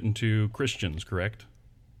 John written to Christians, correct?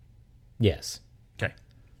 Yes. Okay.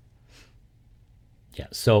 Yeah,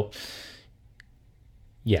 so,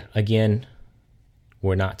 again,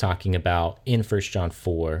 we're not talking about in 1 John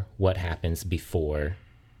 4 what happens before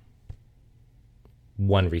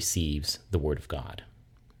one receives the word of God,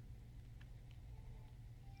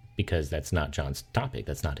 because that's not John's topic.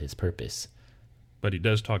 That's not his purpose. But he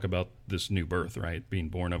does talk about this new birth, right? Being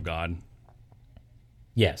born of God.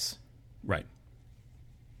 Yes. Right.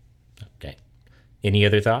 Okay. Any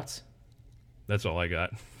other thoughts? That's all I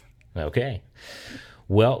got. Okay.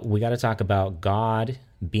 Well, we got to talk about God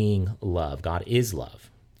being love. God is love,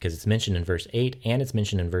 because it's mentioned in verse 8 and it's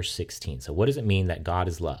mentioned in verse 16. So what does it mean that God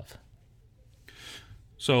is love?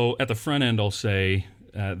 So at the front end, I'll say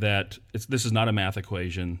that this is not a math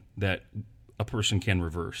equation that a person can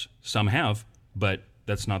reverse. Some have, but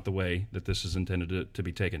that's not the way that this is intended to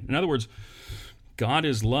be taken. In other words, God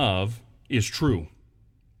is love is true,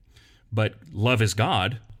 but love is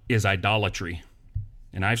God is idolatry.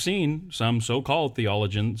 And I've seen some so-called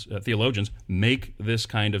theologians make this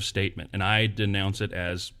kind of statement, and I denounce it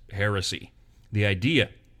as heresy. The idea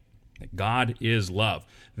that God is love,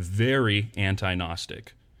 very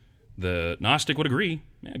anti-Gnostic. The Gnostic would agree,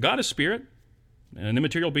 God is spirit, an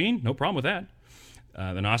immaterial being, no problem with that.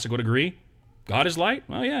 The Gnostic would agree, God is light,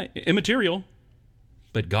 well, yeah, immaterial.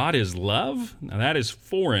 But God is love? Now that is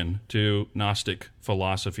foreign to Gnostic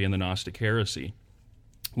philosophy and the Gnostic heresy,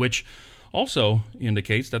 which also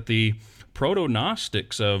indicates that the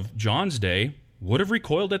proto-Gnostics of John's day would have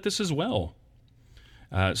recoiled at this as well.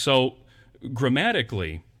 So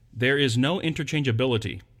grammatically, there is no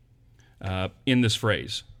interchangeability in this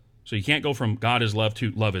phrase. So you can't go from God is love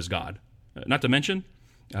to love is God. Not to mention,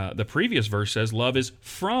 the previous verse says love is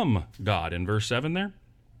from God in verse 7 there.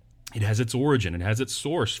 It has its origin, it has its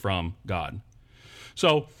source from God.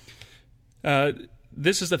 So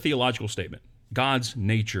this is the theological statement. God's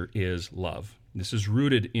nature is love. This is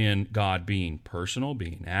rooted in God being personal,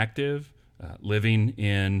 being active, living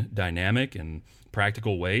in dynamic and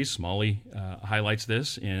practical ways. Smalley highlights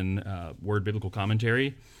this in Word Biblical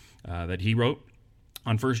Commentary that he wrote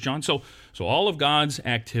on 1 John. So all of God's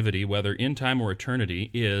activity, whether in time or eternity,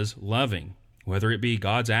 is loving. Whether it be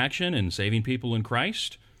God's action in saving people in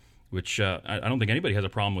Christ, which I don't think anybody has a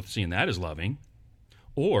problem with seeing that as loving,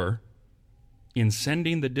 or in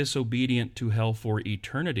sending the disobedient to hell for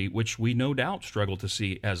eternity, which we no doubt struggle to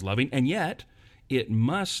see as loving, and yet it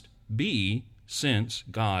must be, since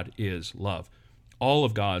God is love. All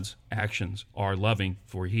of God's actions are loving,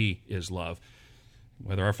 for He is love.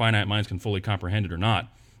 Whether our finite minds can fully comprehend it or not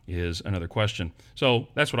is another question. So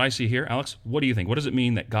that's what I see here. Alex, what do you think? What does it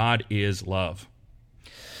mean that God is love?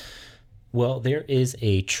 Well, there is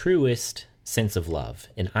a truest sense of love,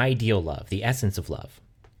 an ideal love, the essence of love,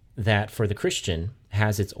 that for the Christian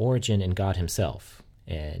has its origin in God Himself.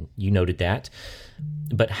 And you noted that.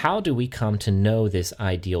 But how do we come to know this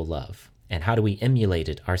ideal love? And how do we emulate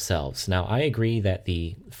it ourselves? Now, I agree that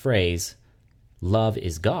the phrase, love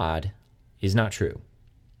is God, is not true.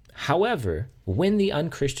 However, when the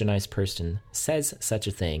unchristianized person says such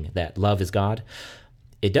a thing, that love is God,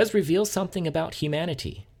 it does reveal something about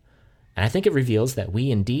humanity. And I think it reveals that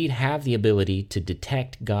we indeed have the ability to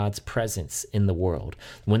detect God's presence in the world.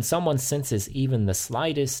 When someone senses even the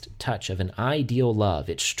slightest touch of an ideal love,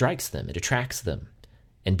 it strikes them, it attracts them.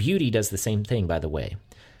 And beauty does the same thing, by the way.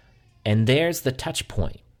 And there's the touch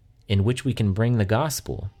point in which we can bring the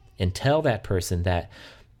gospel and tell that person that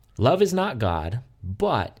love is not God,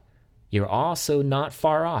 but you're also not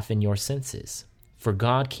far off in your senses. For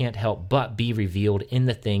God can't help but be revealed in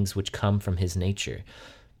the things which come from His nature.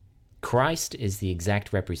 Christ is the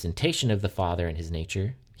exact representation of the Father in His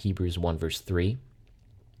nature, Hebrews 1 verse 3,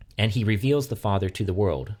 and He reveals the Father to the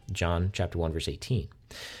world, John chapter 1 verse 18.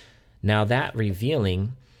 Now that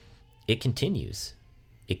revealing, it continues.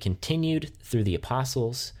 It continued through the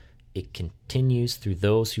apostles. It continues through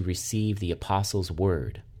those who receive the apostles'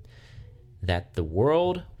 word, that the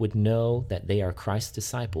world would know that they are Christ's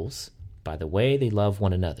disciples by the way they love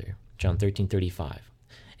one another, John 13:35.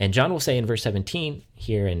 And John will say in verse 17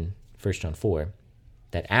 here in 1 John 4,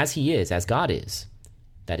 that as He is, as God is,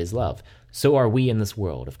 that is love, so are we in this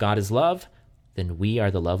world. If God is love, then we are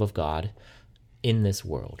the love of God in this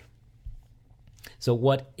world. So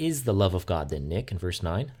what is the love of God then, Nick, in verse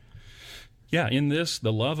 9? Yeah, in this,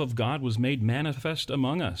 the love of God was made manifest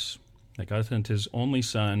among us, that God sent His only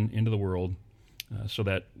Son into the world so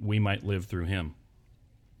that we might live through Him.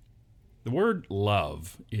 The word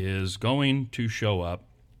love is going to show up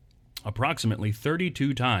approximately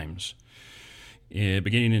 32 times,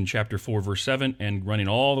 beginning in chapter 4, verse 7, and running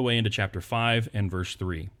all the way into chapter 5 and verse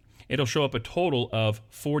 3. It'll show up a total of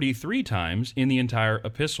 43 times in the entire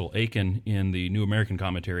epistle. Aiken, in the New American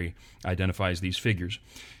Commentary, identifies these figures.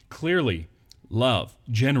 Clearly, love,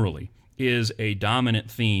 generally, is a dominant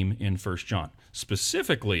theme in 1 John.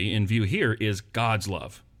 Specifically, in view here, is God's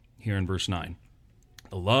love, here in verse 9.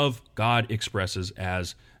 The love God expresses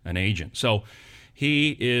as an agent. So,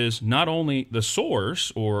 He is not only the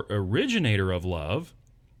source or originator of love,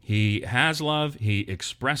 He has love, He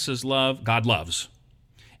expresses love, God loves.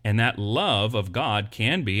 And that love of God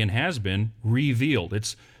can be and has been revealed.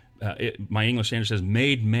 My English Standard says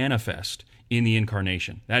made manifest in the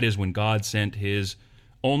incarnation. That is when God sent His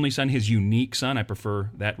only Son, His unique Son. I prefer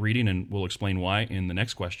that reading, and we'll explain why in the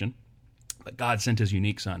next question. But God sent His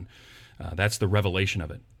unique Son. That's the revelation of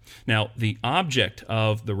it. Now, the object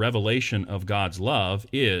of the revelation of God's love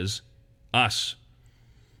is us.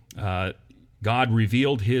 God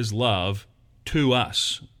revealed His love to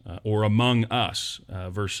us, or among us,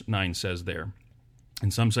 verse 9 says there.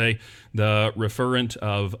 And some say the referent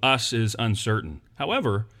of us is uncertain.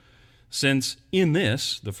 However, since in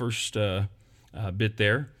this, the first bit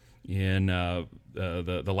there, in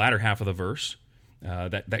the latter half of the verse,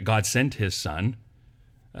 that God sent His Son,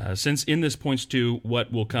 since in this points to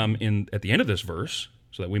what will come in at the end of this verse,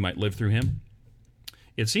 so that we might live through Him,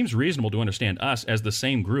 it seems reasonable to understand us as the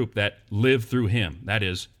same group that live through Him, that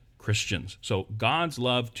is, Christians. So God's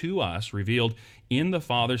love to us, revealed in the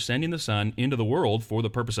Father sending the Son into the world for the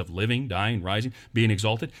purpose of living, dying, rising, being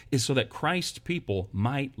exalted, is so that Christ's people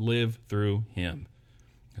might live through Him.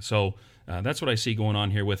 So that's what I see going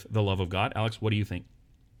on here with the love of God. Alex, what do you think?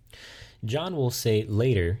 John will say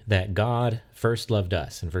later that God first loved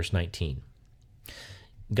us in verse 19.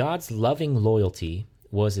 God's loving loyalty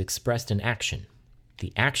was expressed in action,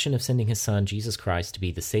 the action of sending His Son, Jesus Christ, to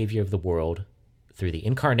be the Savior of the world through the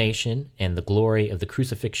incarnation and the glory of the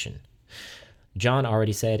crucifixion. John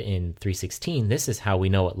already said in 3:16, this is how we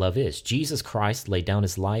know what love is. Jesus Christ laid down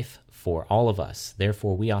his life for all of us.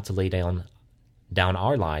 Therefore, we ought to lay down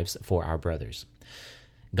our lives for our brothers.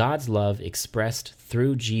 God's love expressed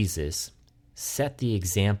through Jesus set the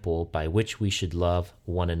example by which we should love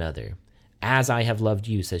one another. As I have loved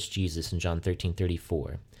you, says Jesus in John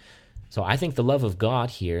 13:34. So I think the love of God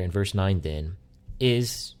here in verse 9 then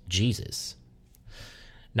is Jesus.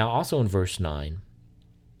 Now also in verse 9,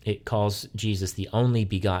 it calls Jesus the only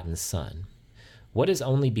begotten Son. What does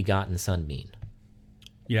only begotten Son mean?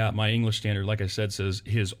 Yeah, my English Standard, like I said, says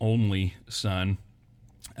his only Son.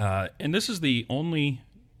 And this is the only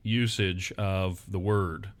usage of the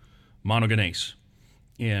word monogenes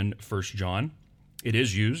in 1 John. It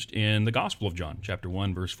is used in the Gospel of John, chapter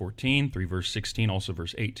 1, verse 14, 3 verse 16, also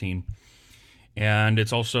verse 18. And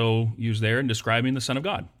it's also used there in describing the Son of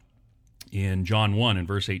God. In John 1 and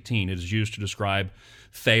verse 18, it is used to describe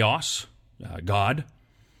theos, God.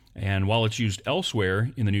 And while it's used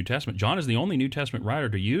elsewhere in the New Testament, John is the only New Testament writer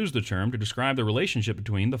to use the term to describe the relationship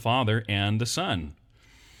between the Father and the Son.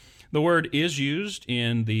 The word is used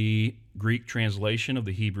in the Greek translation of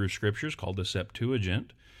the Hebrew Scriptures called the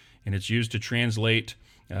Septuagint, and it's used to translate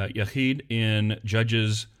Yahid in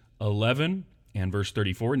Judges 11 and verse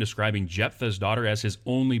 34 in describing Jephthah's daughter as his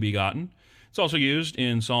only begotten. It's also used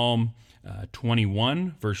in Psalm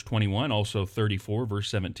 21, verse 21, also 34, verse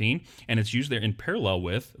 17, and it's used there in parallel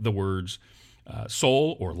with the words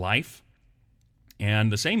soul or life.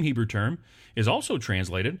 And the same Hebrew term is also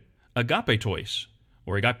translated agapetois,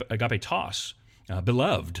 or agapetos,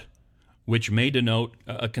 beloved, which may denote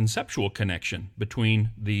a conceptual connection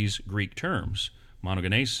between these Greek terms,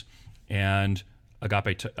 monogenes and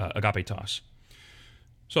agapetos.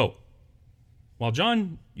 So, while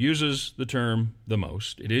John uses the term the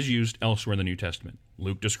most, it is used elsewhere in the New Testament.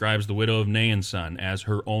 Luke describes the widow of Nain's son as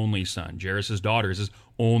her only son. Jairus' daughter is his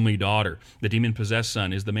only daughter. The demon-possessed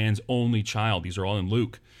son is the man's only child. These are all in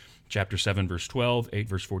Luke. Chapter 7, verse 12, 8,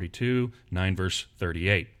 verse 42, 9, verse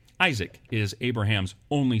 38. Isaac is Abraham's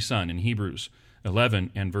only son in Hebrews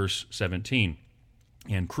 11 and verse 17.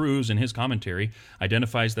 And Cruz, in his commentary,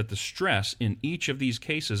 identifies that the stress in each of these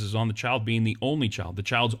cases is on the child being the only child, the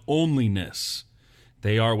child's onlyness.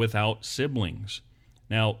 They are without siblings.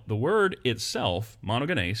 Now, the word itself,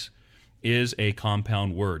 monogenes, is a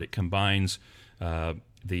compound word. It combines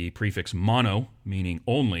the prefix mono, meaning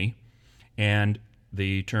only, and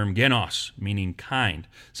the term genos, meaning kind.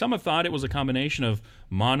 Some have thought it was a combination of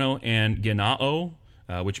mono and genao,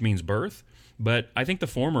 which means birth, but I think the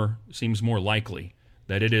former seems more likely,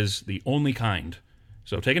 that it is the only kind.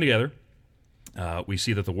 So taken together, we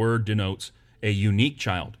see that the word denotes a unique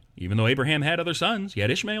child. Even though Abraham had other sons, he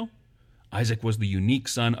had Ishmael, Isaac was the unique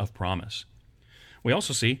son of promise. We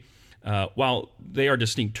also see, while they are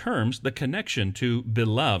distinct terms, the connection to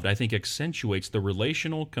beloved, I think, accentuates the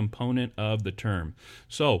relational component of the term.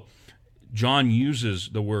 So, John uses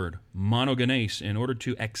the word monogenes in order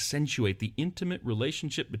to accentuate the intimate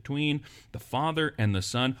relationship between the Father and the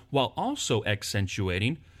Son, while also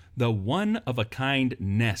accentuating the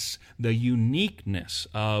one-of-a-kindness, the uniqueness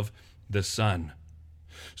of the Son.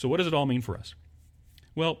 So what does it all mean for us?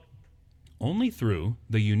 Well, only through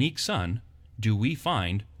the unique Son do we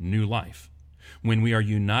find new life. When we are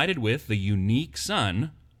united with the unique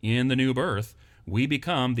Son in the new birth, we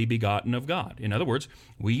become the begotten of God. In other words,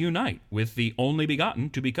 we unite with the only begotten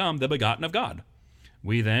to become the begotten of God.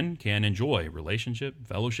 We then can enjoy relationship,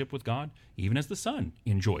 fellowship with God, even as the Son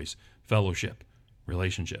enjoys fellowship,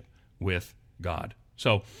 relationship with God.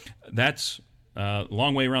 So that's a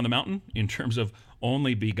long way around the mountain in terms of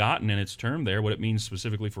only begotten in its term there, what it means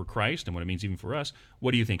specifically for Christ and what it means even for us.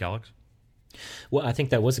 What do you think, Alex? Well, I think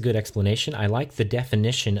that was a good explanation. I like the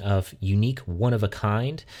definition of unique, one of a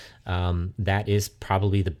kind. That is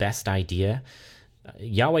probably the best idea.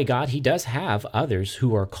 Yahweh God, he does have others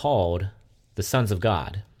who are called the sons of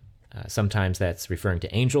God. Sometimes that's referring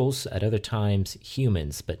to angels, at other times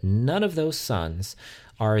humans, but none of those sons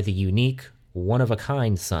are the unique, one of a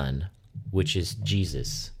kind son, which is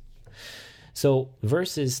Jesus. So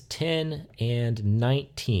verses 10 and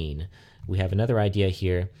 19, we have another idea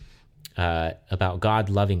here about God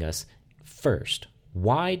loving us first.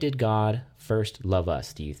 Why did God first love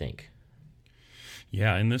us, do you think?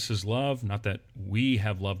 Yeah, and this is love, not that we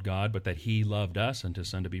have loved God, but that he loved us and to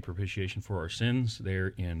send to be propitiation for our sins,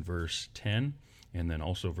 there in verse 10, and then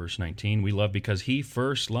also verse 19. We love because he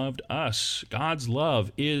first loved us. God's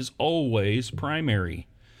love is always primary.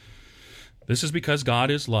 This is because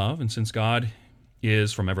God is love, and since God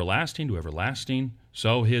is from everlasting to everlasting,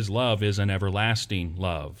 so his love is an everlasting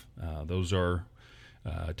love. Those are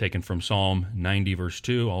taken from Psalm 90, verse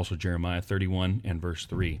 2, also Jeremiah 31 and verse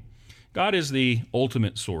 3. God is the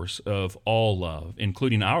ultimate source of all love,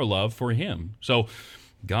 including our love for Him. So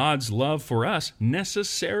God's love for us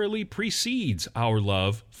necessarily precedes our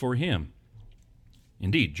love for Him.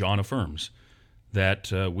 Indeed, John affirms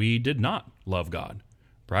that we did not love God.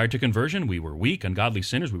 Prior to conversion, we were weak, ungodly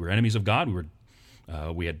sinners. We were enemies of God.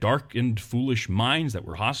 We had darkened, foolish minds that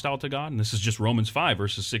were hostile to God. And this is just Romans 5,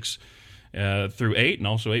 verses 6 through 8, and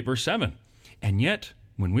also 8, verse 7. And yet,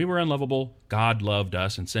 when we were unlovable, God loved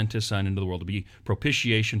us and sent His Son into the world to be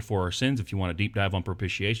propitiation for our sins. If you want a deep dive on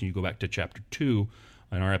propitiation, you go back to chapter 2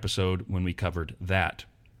 in our episode when we covered that.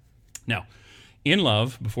 Now, in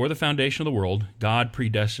love, before the foundation of the world, God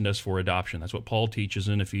predestined us for adoption. That's what Paul teaches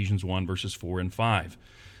in Ephesians 1, verses 4 and 5.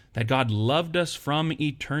 That God loved us from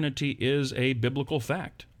eternity is a biblical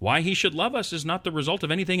fact. Why He should love us is not the result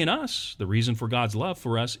of anything in us. The reason for God's love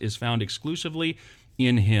for us is found exclusively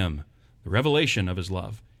in Him. The revelation of His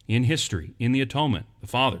love in history, in the atonement, the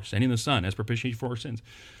Father sending the Son as propitiation for our sins.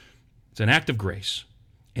 It's an act of grace,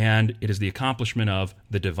 and it is the accomplishment of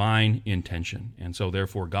the divine intention. And so,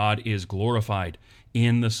 therefore, God is glorified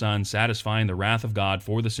in the Son, satisfying the wrath of God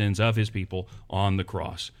for the sins of His people on the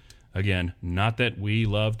cross. Again, not that we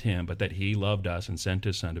loved Him, but that He loved us and sent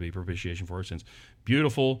His Son to be propitiation for our sins.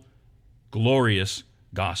 Beautiful, glorious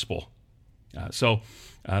gospel. So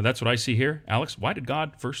that's what I see here. Alex, why did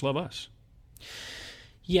God first love us?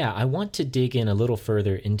 Yeah, I want to dig in a little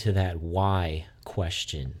further into that why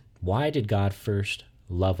question. Why did God first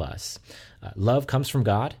love us? Love comes from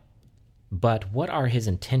God, but what are His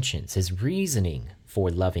intentions, His reasoning for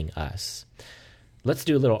loving us? Let's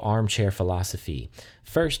do a little armchair philosophy.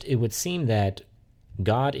 First, it would seem that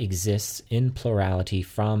God exists in plurality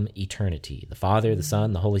from eternity. The Father, the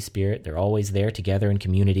Son, the Holy Spirit, they're always there together in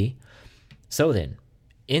community. So then,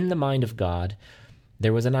 in the mind of God,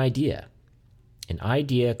 there was an idea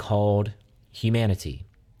called humanity.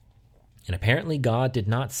 And apparently God did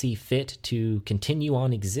not see fit to continue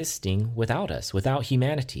on existing without us, without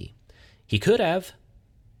humanity. He could have,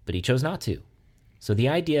 but He chose not to. So the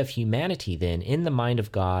idea of humanity then, in the mind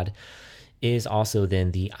of God, is also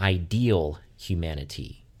then the ideal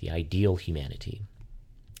humanity,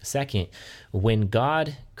 Second, when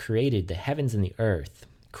God created the heavens and the earth,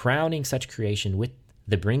 crowning such creation with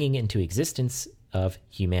the bringing into existence of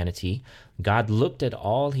humanity, God looked at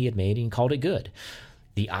all He had made and called it good.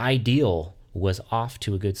 The ideal was off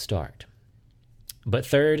to a good start. But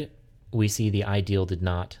third, we see the ideal did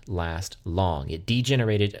not last long. It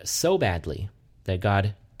degenerated so badly that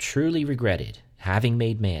God truly regretted having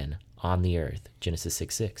made man on the earth, Genesis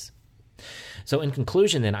 6:6. So in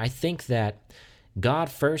conclusion then, I think that God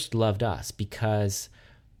first loved us because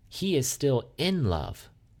He is still in love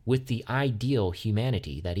with the ideal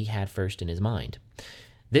humanity that He had first in His mind.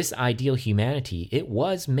 This ideal humanity, it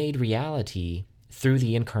was made reality through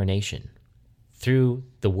the incarnation, through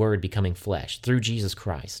the Word becoming flesh, through Jesus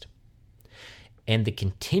Christ. And the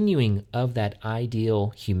continuing of that ideal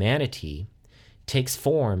humanity takes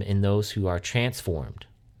form in those who are transformed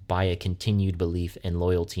by a continued belief and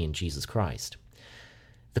loyalty in Jesus Christ.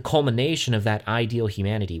 The culmination of that ideal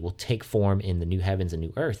humanity will take form in the new heavens and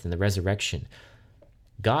new earth, in the resurrection.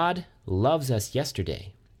 God loves us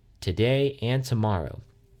yesterday, today, and tomorrow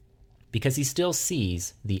because He still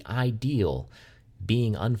sees the ideal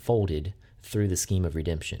being unfolded through the scheme of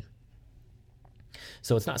redemption.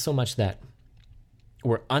 So it's not so much that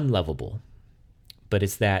we're unlovable, but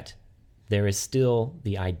it's that there is still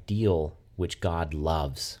the ideal which God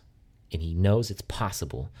loves, and He knows it's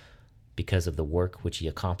possible because of the work which He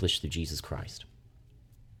accomplished through Jesus Christ.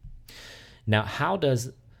 Now, how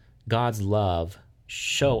does God's love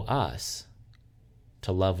show us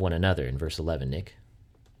to love one another in verse 11, Nick?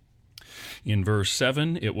 In verse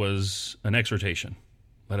 7, it was an exhortation.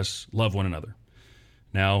 Let us love one another.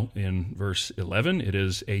 Now, in verse 11, it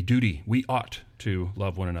is a duty. We ought to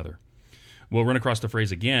love one another. We'll run across the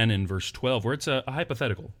phrase again in verse 12, where it's a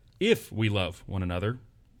hypothetical. If we love one another,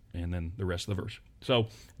 and then the rest of the verse. So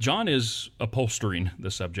John is upholstering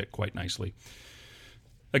the subject quite nicely.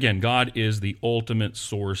 Again, God is the ultimate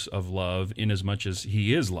source of love inasmuch as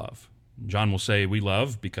He is love. John will say we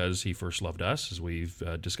love because He first loved us, as we've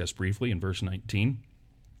discussed briefly in verse 19.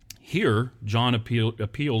 Here, John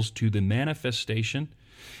appeals to the manifestation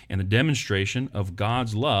and the demonstration of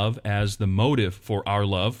God's love as the motive for our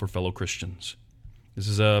love for fellow Christians. This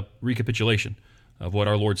is a recapitulation of what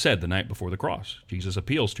our Lord said the night before the cross. Jesus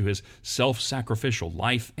appeals to His self-sacrificial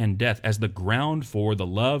life and death as the ground for the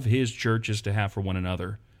love His church is to have for one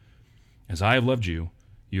another. As I have loved you,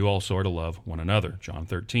 you also are to love one another. John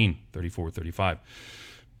 13, 34, 35.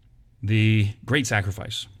 The great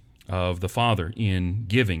sacrifice of the Father in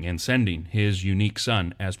giving and sending his unique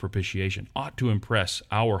Son as propitiation ought to impress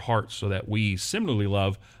our hearts so that we similarly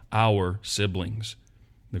love our siblings.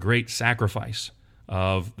 The great sacrifice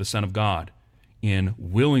of the Son of God in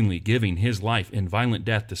willingly giving his life in violent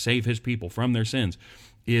death to save his people from their sins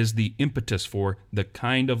is the impetus for the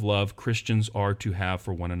kind of love Christians are to have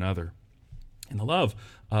for one another. And the love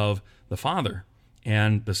of the Father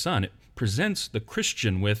and the Son, it presents the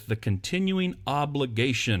Christian with the continuing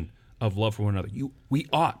obligation of love for one another. We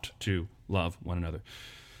ought to love one another.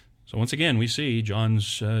 So once again, we see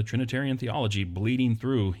John's Trinitarian theology bleeding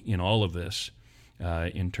through in all of this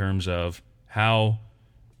in terms of how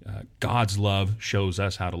God's love shows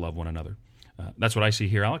us how to love one another. That's what I see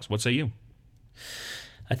here, Alex. What say you?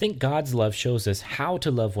 I think God's love shows us how to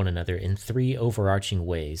love one another in three overarching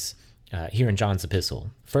ways here in John's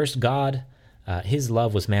epistle. First, God, his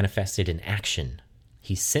love was manifested in action.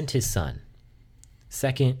 He sent his Son.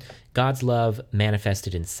 Second, God's love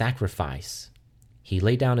manifested in sacrifice. He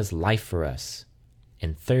laid down his life for us.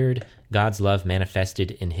 And third, God's love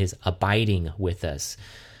manifested in his abiding with us.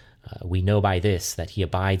 We know by this that he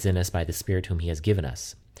abides in us by the Spirit whom he has given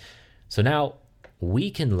us. So now we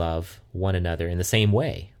can love one another in the same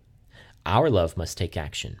way. Our love must take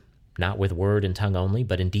action, not with word and tongue only,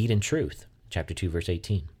 but in deed and truth. Chapter 2, verse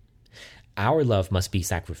 18. Our love must be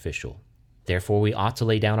sacrificial. Therefore, we ought to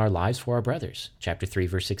lay down our lives for our brothers. Chapter 3,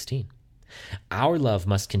 verse 16. Our love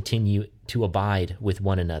must continue to abide with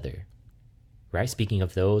one another. Right? Speaking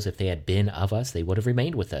of those, if they had been of us, they would have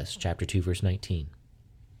remained with us. Chapter 2, verse 19.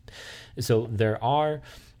 So there are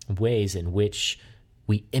ways in which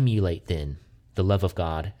we emulate then the love of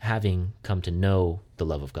God, having come to know the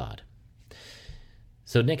love of God.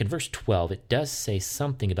 So Nick, in verse 12, it does say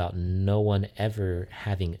something about no one ever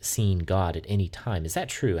having seen God at any time. Is that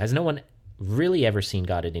true? Has no one really ever seen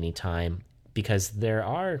God at any time? Because there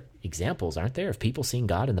are examples, aren't there, of people seeing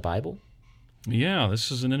God in the Bible? Yeah,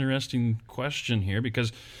 this is an interesting question here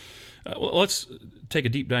because let's take a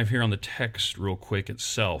deep dive here on the text real quick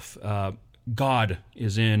itself. God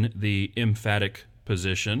is in the emphatic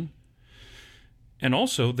position, and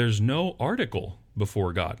also there's no article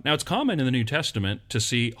before God. Now, it's common in the New Testament to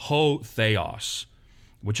see ho theos,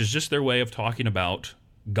 which is just their way of talking about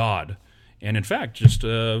God. And in fact, just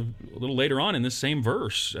a little later on in this same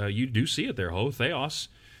verse, you do see it there, ho theos,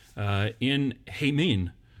 in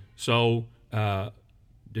hemin. So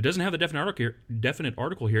it doesn't have the definite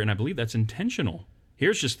article here, and I believe that's intentional.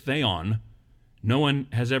 Here's just theon. No one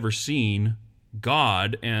has ever seen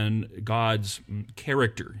God, and God's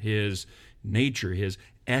character, his nature, his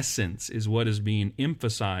essence is what is being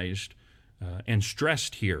emphasized and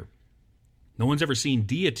stressed here. No one's ever seen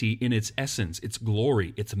deity in its essence, its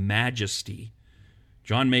glory, its majesty.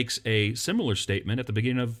 John makes a similar statement at the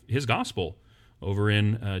beginning of his gospel over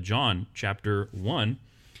in John chapter 1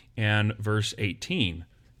 and verse 18.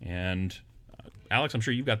 And Alex, I'm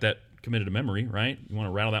sure you've got that committed to memory, right? You want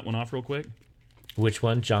to rattle that one off real quick? Which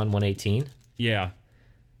one? John 1:18? Yeah.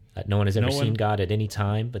 No one has ever seen God at any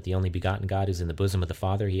time, but the only begotten God is in the bosom of the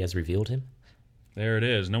Father. He has revealed him. There it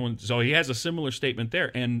is. So he has a similar statement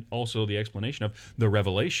there, and also the explanation of the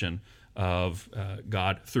revelation of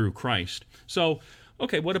God through Christ. So,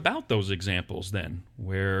 okay, what about those examples then,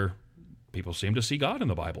 where people seem to see God in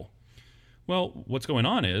the Bible? Well, what's going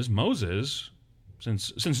on is Moses,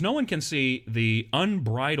 since no one can see the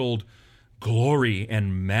unbridled glory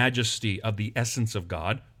and majesty of the essence of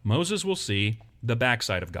God, Moses will see the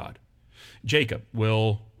backside of God. Jacob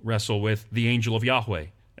will wrestle with the angel of Yahweh,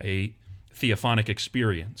 a theophanic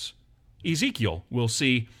experience. Ezekiel will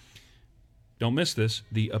see, don't miss this,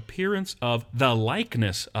 the appearance of the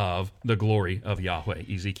likeness of the glory of Yahweh,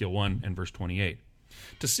 Ezekiel 1 and verse 28.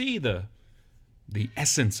 To see the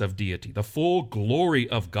essence of deity, the full glory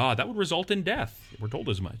of God, that would result in death. We're told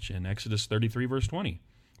as much in Exodus 33 verse 20.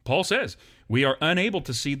 Paul says, we are unable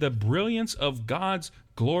to see the brilliance of God's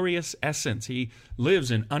glorious essence. He lives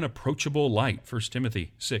in unapproachable light, 1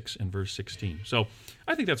 Timothy 6 and verse 16. So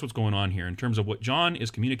I think that's what's going on here in terms of what John is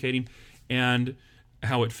communicating and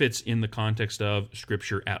how it fits in the context of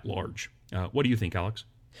Scripture at large. What do you think, Alex?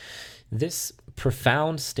 This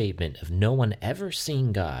profound statement of no one ever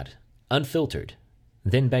seeing God, unfiltered,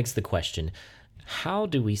 then begs the question, how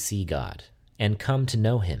do we see God and come to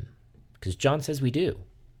know him? Because John says we do.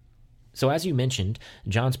 So as you mentioned,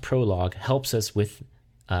 John's prologue helps us with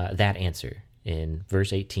that answer in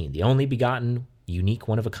verse 18. The only begotten, unique,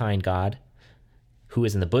 one-of-a-kind God, who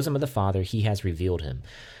is in the bosom of the Father, he has revealed him.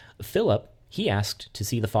 Philip, he asked to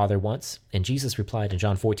see the Father once, and Jesus replied in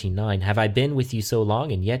John 14:9, have I been with you so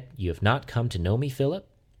long, and yet you have not come to know me, Philip?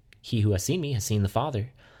 He who has seen me has seen the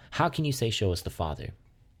Father. How can you say, show us the Father?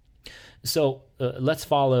 So let's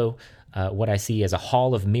follow what I see as a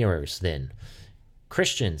hall of mirrors then.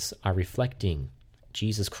 Christians are reflecting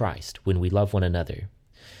Jesus Christ when we love one another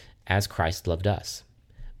as Christ loved us.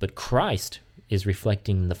 But Christ is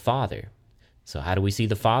reflecting the Father. So how do we see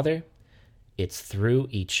the Father? It's through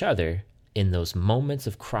each other in those moments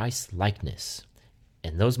of Christ's likeness.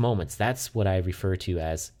 And those moments, that's what I refer to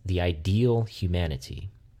as the ideal humanity.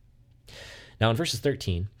 Now in verses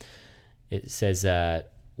 13, it says,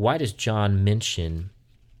 why does John mention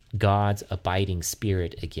God's abiding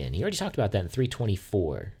spirit again? He already talked about that in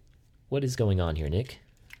 3:24. What is going on here, Nick?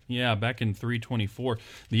 Yeah, back in 3:24,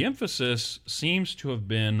 the emphasis seems to have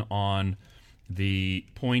been on the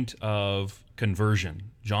point of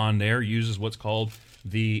conversion. John there uses what's called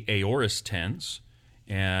the aorist tense,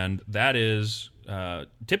 and that is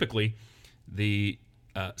typically the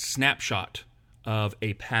snapshot of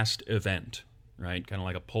a past event, right? Kind of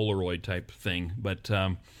like a Polaroid type thing, but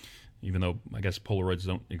even though I guess Polaroids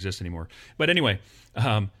don't exist anymore. But anyway,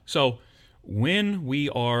 so when we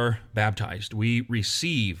are baptized, we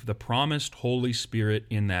receive the promised Holy Spirit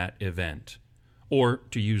in that event. Or,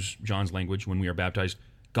 to use John's language, when we are baptized,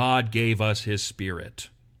 God gave us his Spirit.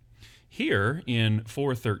 Here in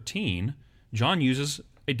 4:13, John uses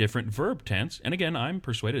a different verb tense, and again, I'm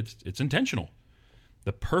persuaded it's intentional.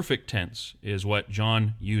 The perfect tense is what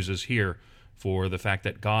John uses here for the fact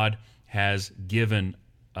that God has given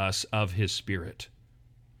us of his Spirit.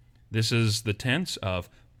 This is the tense of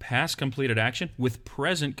past completed action with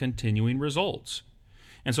present continuing results.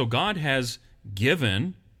 And so God has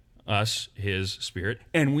given us his Spirit,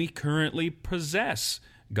 and we currently possess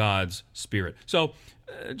God's Spirit. So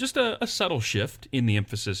just a subtle shift in the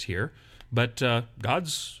emphasis here, but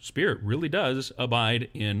God's Spirit really does abide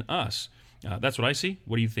in us. That's what I see.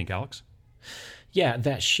 What do you think, Alex? Yeah,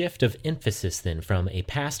 that shift of emphasis then from a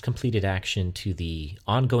past completed action to the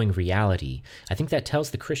ongoing reality, I think that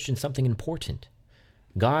tells the Christian something important.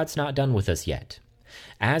 God's not done with us yet.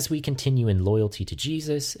 As we continue in loyalty to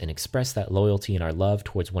Jesus and express that loyalty in our love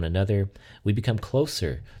towards one another, we become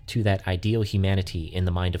closer to that ideal humanity in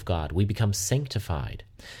the mind of God. We become sanctified.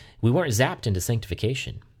 We weren't zapped into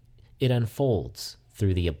sanctification. It unfolds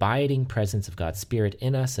through the abiding presence of God's Spirit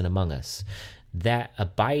in us and among us. That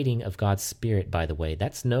abiding of God's Spirit, by the way,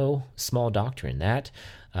 that's no small doctrine. That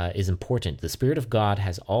is important. The Spirit of God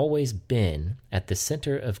has always been at the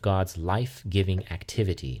center of God's life-giving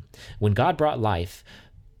activity. When God brought life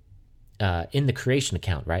in the creation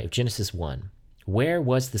account, right, of Genesis 1, where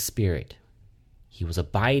was the Spirit? He was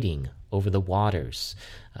abiding over the waters,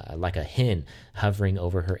 like a hen hovering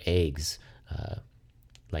over her eggs,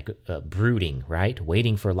 like brooding, right,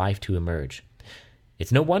 waiting for life to emerge.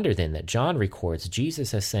 It's no wonder then that John records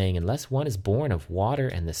Jesus as saying, unless one is born of water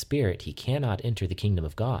and the Spirit, he cannot enter the kingdom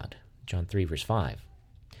of God. John 3, verse 5.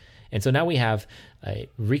 And so now we have a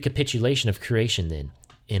recapitulation of creation then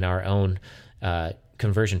in our own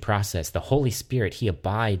conversion process. The Holy Spirit, he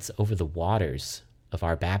abides over the waters of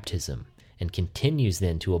our baptism and continues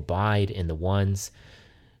then to abide in the ones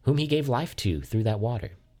whom he gave life to through that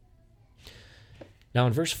water. Now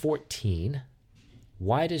in verse 14,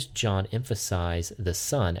 why does John emphasize the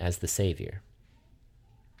Son as the Savior?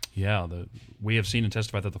 Yeah, we have seen and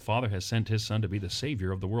testified that the Father has sent his Son to be the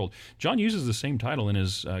Savior of the world. John uses the same title in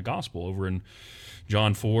his gospel. Over in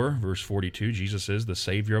John 4, verse 42, Jesus is the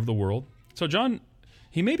Savior of the world. So John,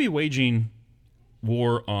 he may be waging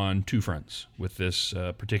war on two fronts with this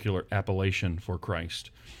particular appellation for Christ.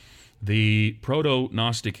 The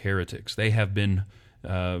proto-Gnostic heretics, they have been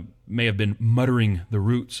may have been muttering the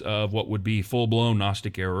roots of what would be full-blown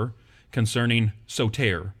Gnostic error concerning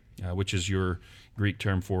soter, which is your Greek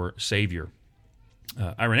term for Savior.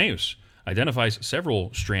 Irenaeus identifies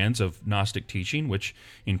several strands of Gnostic teaching which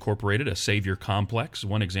incorporated a Savior complex.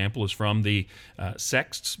 One example is from the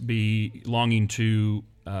sects belonging to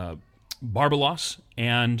Barbalos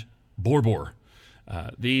and Borbor.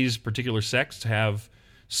 These particular sects have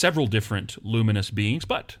several different luminous beings,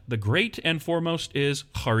 but the great and foremost is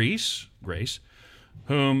Charis, grace,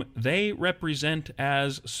 whom they represent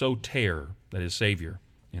as soter, that is, Savior.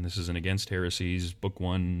 And this is in Against Heresies, Book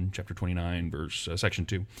 1, Chapter 29, Section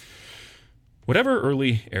 2. Whatever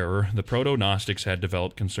early error the proto-Gnostics had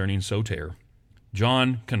developed concerning soter,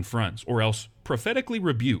 John confronts, or else prophetically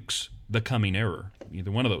rebukes, the coming error.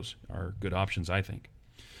 Either one of those are good options, I think.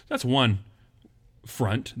 That's one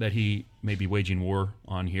front that he may be waging war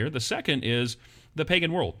on here. The second is the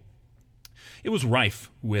pagan world. It was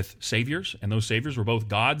rife with saviors, and those saviors were both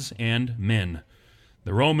gods and men.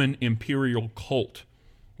 The Roman imperial cult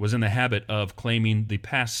was in the habit of claiming the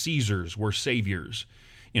past Caesars were saviors.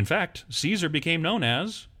 In fact, Caesar became known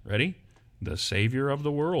as ready? The Savior of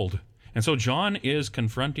the world. And so John is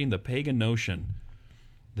confronting the pagan notion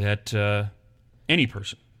that any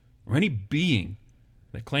person or any being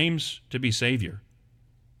that claims to be Savior,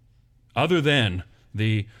 other than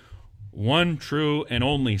the one true and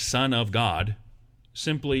only Son of God,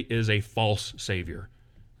 simply is a false Savior.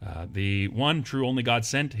 The one true only God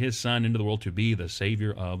sent his Son into the world to be the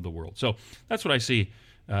Savior of the world. So that's what I see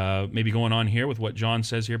maybe going on here with what John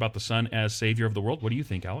says here about the Son as Savior of the world. What do you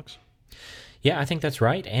think, Alex? Yeah, I think that's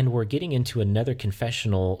right. And we're getting into another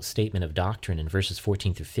confessional statement of doctrine in verses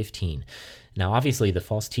 14 through 15. Now, obviously, the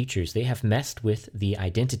false teachers, they have messed with the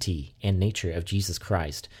identity and nature of Jesus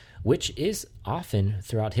Christ, which is often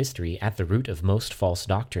throughout history at the root of most false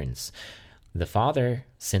doctrines. The Father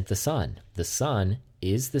sent the Son. The Son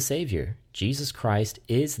is the Savior. Jesus Christ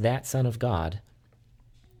is that Son of God,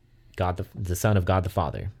 the Son of God the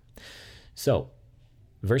Father. So,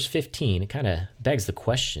 verse 15, it kind of begs the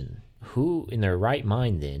question, who in their right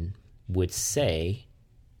mind then would say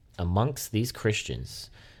amongst these Christians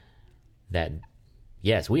that,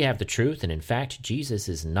 yes, we have the truth, and in fact, Jesus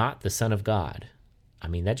is not the Son of God? I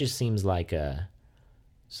mean, that just seems like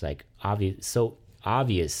it's like obvious, so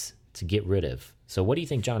obvious to get rid of. So what do you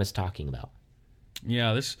think John is talking about?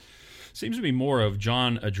 Yeah, this seems to be more of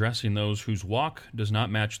John addressing those whose walk does not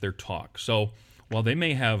match their talk. So while they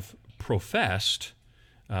may have professed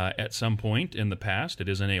at some point in the past, it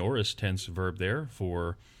is an aorist tense verb there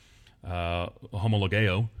for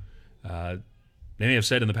homologeo. They may have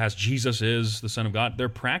said in the past, Jesus is the Son of God. Their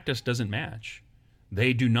practice doesn't match.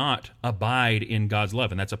 They do not abide in God's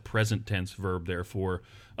love, and that's a present tense verb there for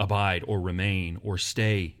abide or remain or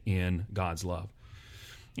stay in God's love.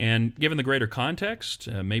 And given the greater context,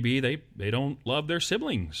 maybe they don't love their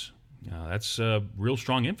siblings. That's a real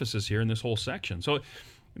strong emphasis here in this whole section. So it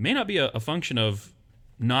may not be a function of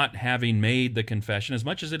not having made the confession as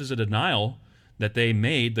much as it is a denial that they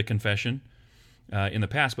made the confession in the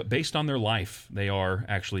past, but based on their life, they are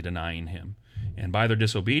actually denying him. And by their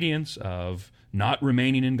disobedience of not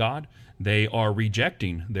remaining in God, they are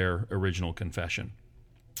rejecting their original confession.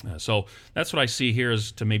 So that's what I see here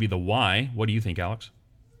as to maybe the why. What do you think, Alex?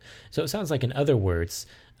 So it sounds like, in other words,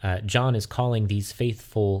 John is calling these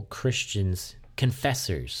faithful Christians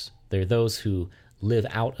confessors. They're those who live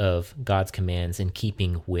out of God's commands in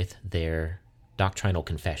keeping with their doctrinal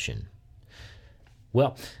confession.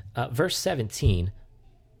 Well, verse 17,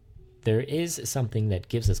 there is something that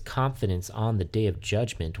gives us confidence on the day of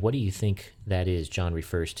judgment. What do you think that is John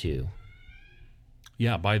refers to?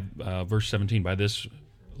 Yeah, by verse 17, by this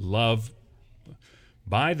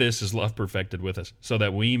is love perfected with us, so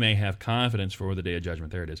that we may have confidence for the day of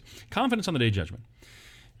judgment. There it is. Confidence on the day of judgment.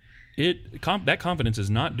 That confidence is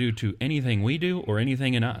not due to anything we do or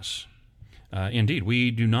anything in us. Indeed, we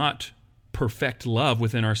do not perfect love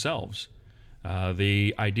within ourselves.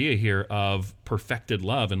 The idea here of perfected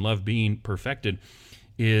love and love being perfected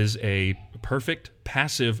is a perfect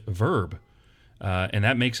passive verb. And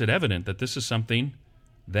that makes it evident that this is something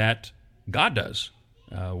that God does.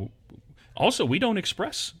 Also, we don't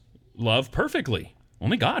express love perfectly.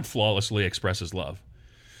 Only God flawlessly expresses love.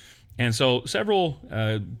 And so several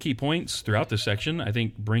key points throughout this section, I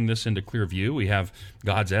think, bring this into clear view. We have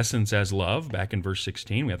God's essence as love, back in verse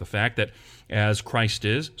 16. We have the fact that as Christ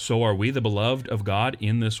is, so are we, the beloved of God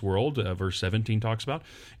in this world, verse 17 talks about.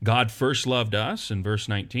 God first loved us, in verse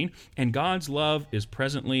 19. And God's love is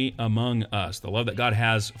presently among us, the love that God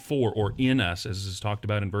has for or in us, as is talked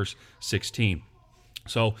about in verse 16.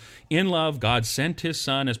 So, in love, God sent his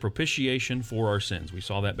Son as propitiation for our sins. We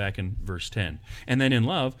saw that back in verse 10. And then in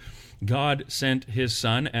love, God sent his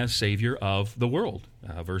Son as Savior of the world,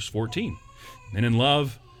 verse 14. And in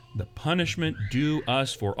love, the punishment due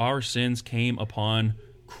us for our sins came upon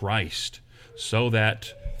Christ, so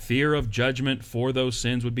that fear of judgment for those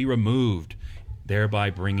sins would be removed, thereby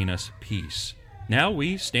bringing us peace. Now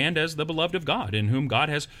we stand as the beloved of God, in whom God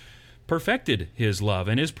has perfected his love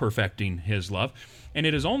and is perfecting his love. And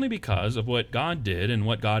it is only because of what God did and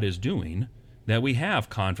what God is doing that we have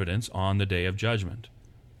confidence on the day of judgment.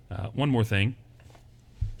 One more thing.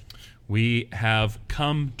 We have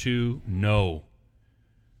come to know,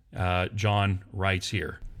 John writes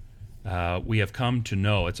here. We have come to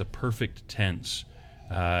know. It's a perfect tense.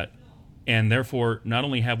 And therefore, not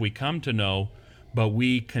only have we come to know, but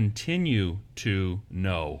we continue to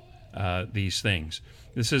know these things.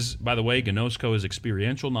 This is, by the way, gnosko is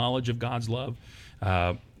experiential knowledge of God's love.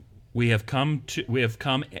 We have come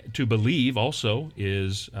to believe also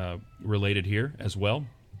is related here as well.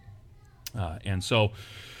 And so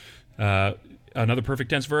Another perfect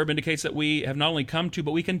tense verb indicates that we have not only come to,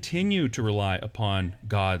 but we continue to rely upon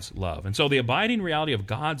God's love. And so the abiding reality of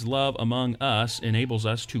God's love among us enables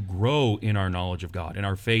us to grow in our knowledge of God, in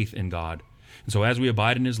our faith in God. And so as we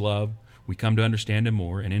abide in His love, we come to understand Him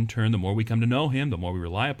more, and in turn, the more we come to know Him, the more we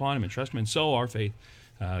rely upon Him and trust Him, and so our faith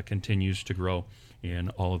continues to grow in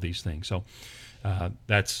all of these things. So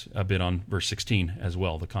that's a bit on verse 16 as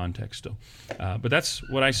well, the context. But that's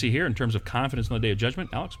what I see here in terms of confidence in the day of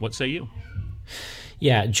judgment. Alex, what say you?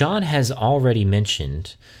 Yeah, John has already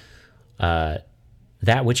mentioned that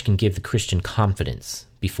which can give the Christian confidence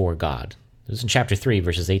before God. This is in chapter 3,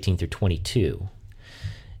 verses 18 through 22.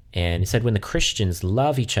 And it said, when the Christians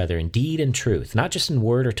love each other in deed and truth, not just in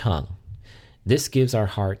word or tongue, this gives our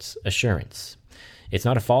hearts assurance. It's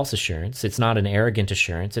not a false assurance. It's not an arrogant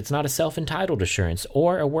assurance. It's not a self-entitled assurance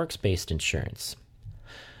or a works-based assurance.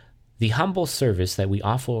 The humble service that we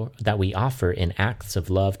offer in acts of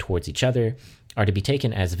love towards each other are to be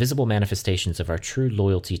taken as visible manifestations of our true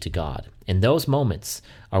loyalty to God. And those moments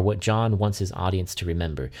are what John wants his audience to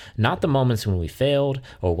remember. Not the moments when we failed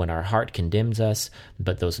or when our heart condemns us,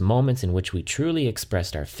 but those moments in which we truly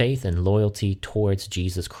expressed our faith and loyalty towards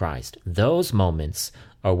Jesus Christ. Those moments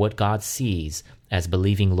are what God sees as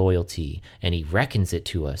believing loyalty, and He reckons it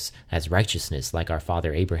to us as righteousness, like our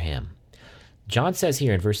father Abraham. John says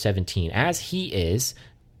here in verse 17, as He is,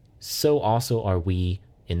 so also are we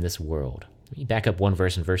in this world. Let me back up one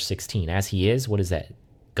verse in verse 16. As He is, what is that?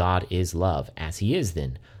 God is love. As He is,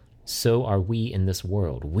 then, so are we in this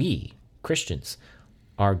world. We, Christians,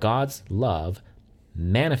 are God's love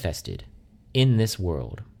manifested in this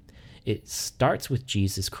world. It starts with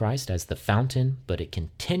Jesus Christ as the fountain, but it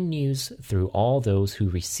continues through all those who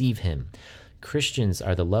receive Him. Christians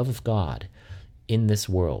are the love of God in this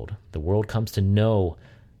world. The world comes to know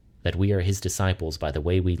that we are His disciples by the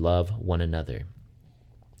way we love one another.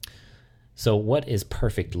 So what is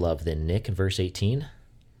perfect love then, Nick, in verse 18?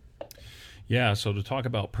 Yeah, so to talk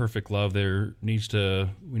about perfect love, we need to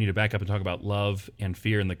back up and talk about love and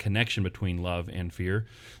fear and the connection between love and fear.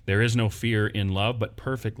 There is no fear in love, but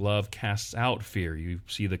perfect love casts out fear. You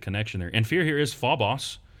see the connection there. And fear here is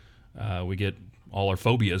phobos. We get all our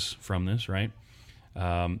phobias from this, right?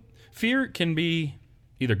 Fear can be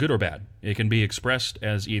either good or bad. It can be expressed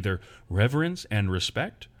as either reverence and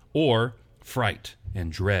respect or fright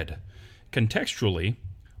and dread. Contextually,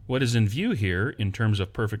 what is in view here in terms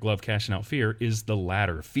of perfect love casting out fear is the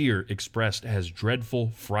latter, fear expressed as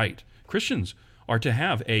dreadful fright. Christians are to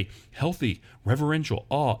have a healthy, reverential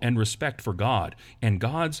awe and respect for God, and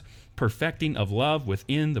God's perfecting of love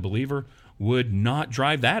within the believer would not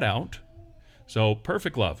drive that out. So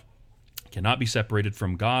perfect love cannot be separated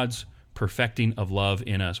from God's perfecting of love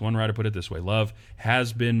in us. One writer put it this way: love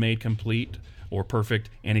has been made complete or perfect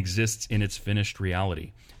and exists in its finished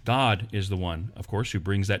reality. God is the one, of course, who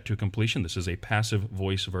brings that to completion. This is a passive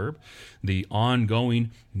voice verb. The ongoing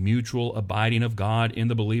mutual abiding of God in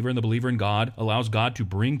the believer and the believer in God allows God to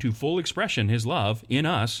bring to full expression His love in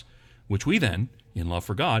us, which we then, in love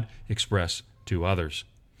for God, express to others.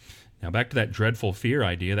 Now back to that dreadful fear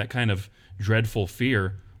idea. That kind of dreadful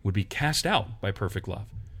fear would be cast out by perfect love,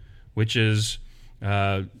 which is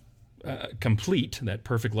complete. That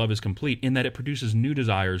perfect love is complete in that it produces new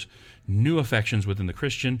desires, new affections within the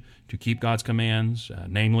Christian to keep God's commands,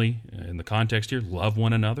 namely, in the context here, love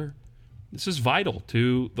one another. This is vital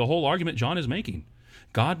to the whole argument John is making.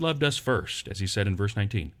 God loved us first, as he said in verse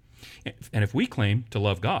 19. And if we claim to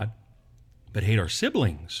love God, but hate our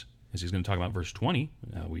siblings, as he's going to talk about verse 20,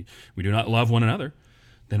 we do not love one another,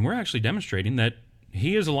 then we're actually demonstrating that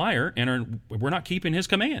he is a liar and we're not keeping his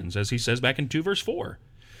commands, as he says back in 2 verse 4.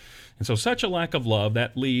 And so such a lack of love,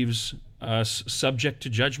 that leaves us subject to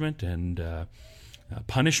judgment and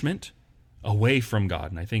punishment away from God.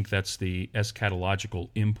 And I think that's the eschatological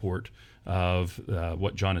import of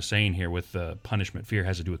what John is saying here with punishment. Fear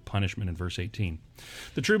has to do with punishment in verse 18.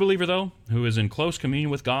 The true believer, though, who is in close communion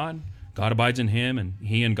with God, God abides in him and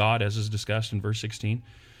he in God, as is discussed in verse 16.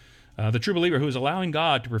 The true believer who is allowing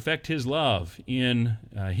God to perfect his love in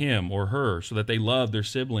him or her so that they love their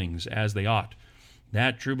siblings as they ought.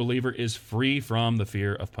 That true believer is free from the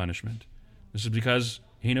fear of punishment. This is because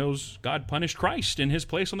he knows God punished Christ in his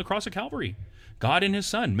place on the cross of Calvary. God in his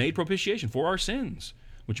Son made propitiation for our sins,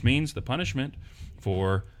 which means the punishment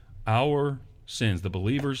for our sins, the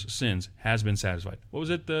believer's sins, has been satisfied. What was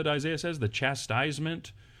it that Isaiah says? The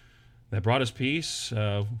chastisement that brought us peace,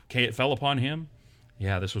 it fell upon him.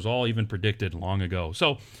 Yeah, this was all even predicted long ago.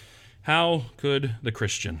 So, how could the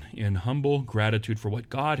Christian, in humble gratitude for what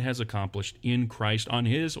God has accomplished in Christ on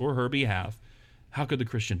his or her behalf, how could the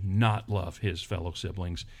Christian not love his fellow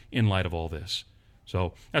siblings in light of all this?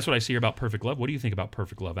 So that's what I see here about perfect love. What do you think about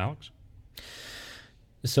perfect love, Alex?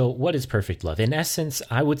 So, what is perfect love? In essence,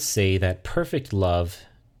 I would say that perfect love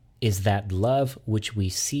is that love which we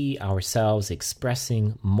see ourselves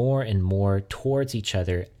expressing more and more towards each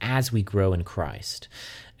other as we grow in Christ.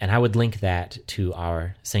 And I would link that to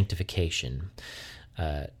our sanctification.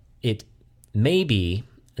 It may be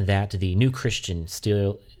that the new Christian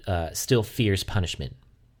still fears punishment,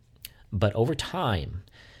 but over time,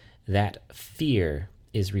 that fear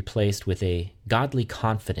is replaced with a godly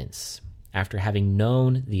confidence after having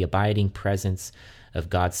known the abiding presence of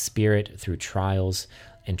God's Spirit through trials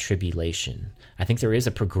and tribulation. I think there is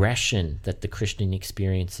a progression that the Christian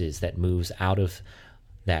experiences that moves out of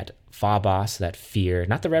that phobos, that fear,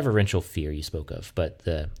 not the reverential fear you spoke of, but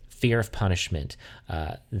the fear of punishment,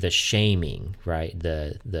 the shaming, right?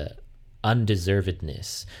 The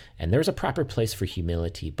undeservedness. And there's a proper place for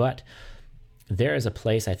humility, but there is a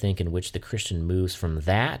place, I think, in which the Christian moves from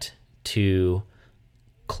that to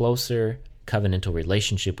closer covenantal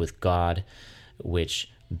relationship with God, which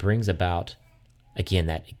brings about, again,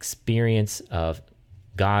 that experience of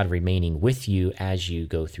God remaining with you as you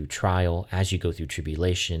go through trial, as you go through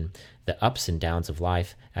tribulation, the ups and downs of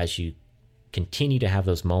life, as you continue to have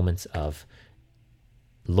those moments of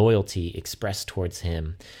loyalty expressed towards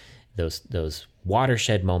Him, those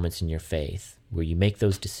watershed moments in your faith where you make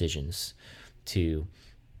those decisions to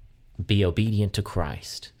be obedient to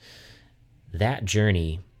Christ. That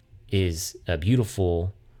journey is a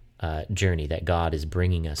beautiful journey that God is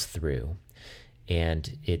bringing us through.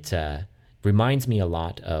 And it reminds me a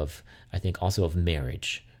lot of, I think, also of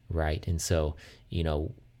marriage, right? And so,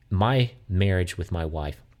 my marriage with my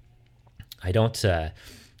wife, I don't,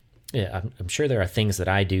 I'm sure there are things that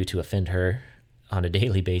I do to offend her on a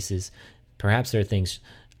daily basis. Perhaps there are things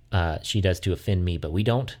she does to offend me, but we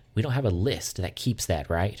don't have a list that keeps that,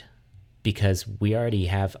 right? Because we already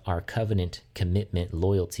have our covenant commitment,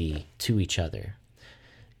 loyalty to each other.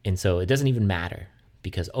 And so it doesn't even matter,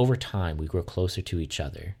 because over time we grow closer to each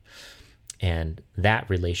other. And that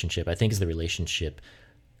relationship, I think, is the relationship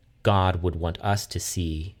God would want us to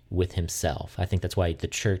see with Himself. I think that's why the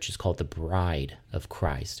church is called the bride of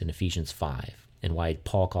Christ in Ephesians 5, and why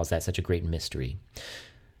Paul calls that such a great mystery.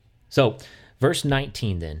 So, verse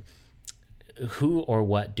 19 then, who or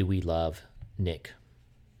what do we love, Nick?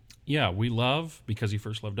 Yeah, we love because He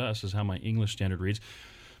first loved us, is how my English Standard reads.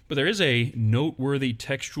 But there is a noteworthy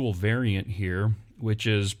textual variant here, which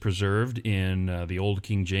is preserved in the Old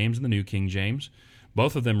King James and the New King James.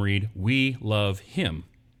 Both of them read, we love Him.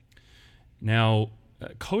 Now,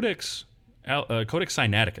 Codex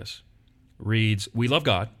Sinaiticus reads, we love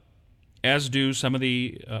God, as do some of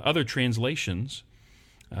the other translations,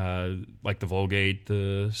 like the Vulgate,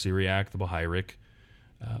 the Syriac, the Bahairic.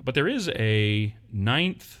 But there is a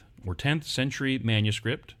 9th or 10th century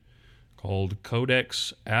manuscript called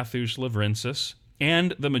Codex Athus Livrensis,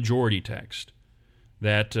 and the majority text,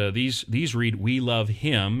 that these read, we love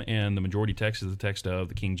Him, and the majority text is the text of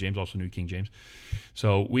the King James, also New King James.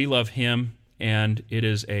 So we love Him, and it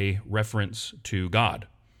is a reference to God.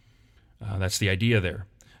 That's the idea there.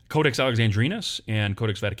 Codex Alexandrinus and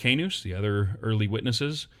Codex Vaticanus, the other early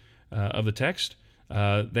witnesses of the text,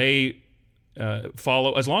 they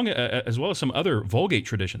follow, as well as some other Vulgate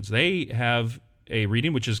traditions. They have a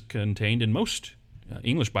reading which is contained in most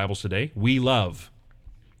English Bibles today, we love.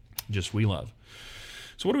 Just we love.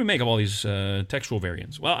 So what do we make of all these textual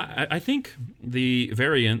variants? Well, I think the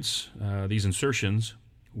variants, these insertions,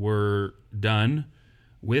 were done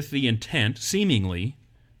with the intent, seemingly,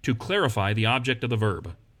 to clarify the object of the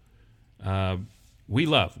verb. We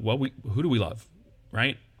love. Well, who do we love,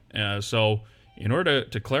 right? So in order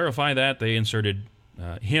to clarify that, they inserted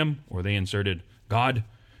Him, or they inserted God,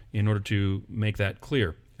 in order to make that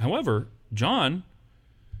clear. However, John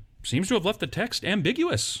seems to have left the text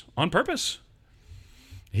ambiguous on purpose.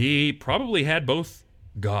 He probably had both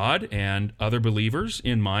God and other believers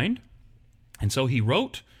in mind, and so he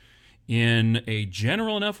wrote in a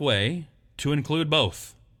general enough way to include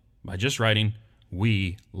both by just writing,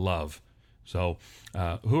 we love. So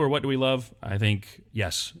who or what do we love? I think,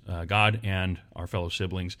 yes, God and our fellow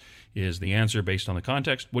siblings is the answer based on the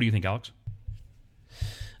context. What do you think, Alex?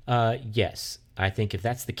 Yes, I think if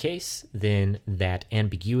that's the case, then that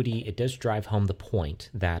ambiguity, it does drive home the point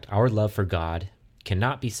that our love for God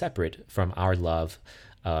cannot be separate from our love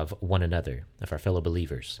of one another, of our fellow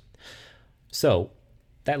believers. So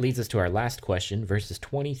that leads us to our last question, verses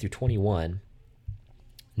 20 through 21.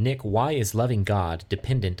 Nick, why is loving God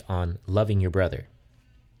dependent on loving your brother?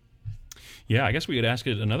 Yeah, I guess we could ask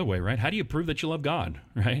it another way, right? How do you prove that you love God,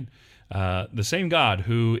 right? The same God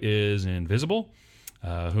who is invisible,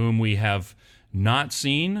 whom we have not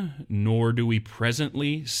seen, nor do we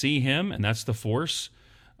presently see him. And that's the force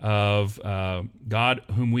of God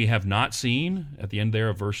whom we have not seen. At the end there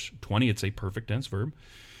of verse 20, it's a perfect tense verb.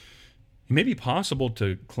 It may be possible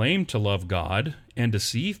to claim to love God and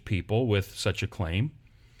deceive people with such a claim,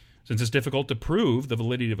 since it's difficult to prove the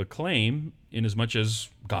validity of a claim inasmuch as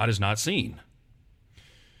God is not seen.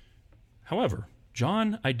 However,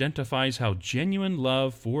 John identifies how genuine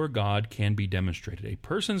love for God can be demonstrated. A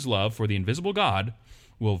person's love for the invisible God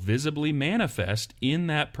will visibly manifest in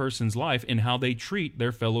that person's life in how they treat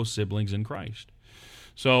their fellow siblings in Christ.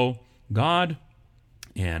 So God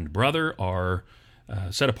and brother are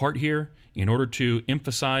set apart here in order to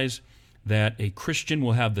emphasize that a Christian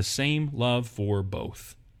will have the same love for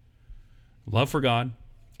both. Love for God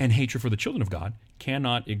and hatred for the children of God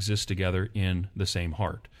cannot exist together in the same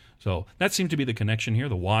heart. So that seemed to be the connection here,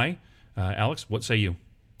 the why. Alex, what say you?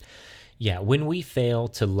 Yeah, when we fail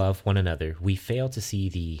to love one another, we fail to see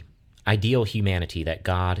the ideal humanity that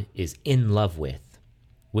God is in love with,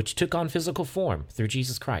 which took on physical form through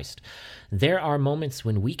Jesus Christ. There are moments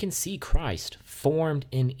when we can see Christ formed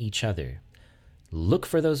in each other. Look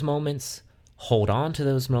for those moments, hold on to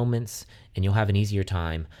those moments, and you'll have an easier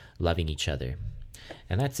time loving each other.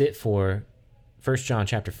 And that's it for 1 John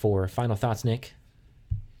chapter 4. Final thoughts, Nick?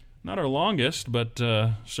 Not our longest, but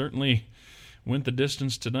certainly went the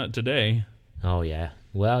distance today. Oh, yeah.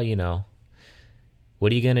 Well, you know,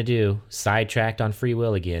 what are you going to do? Sidetracked on free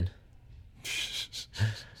will again.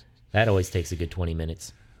 That always takes a good 20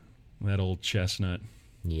 minutes. That old chestnut.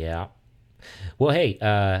 Yeah. Well, hey,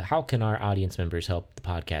 how can our audience members help the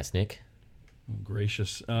podcast, Nick? Oh,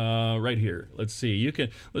 gracious. Right here. Let's see. You can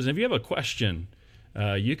listen, if you have a question,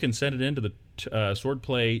 you can send it into the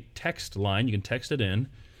Swordplay text line. You can text it in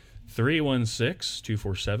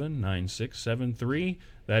 316-247-9673.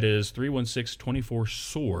 That is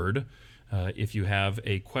 316-24-SWORD if you have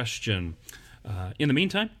a question. In the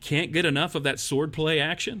meantime, can't get enough of that Swordplay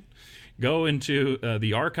action? Go into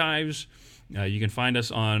the archives. You can find us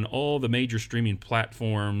on all the major streaming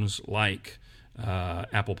platforms like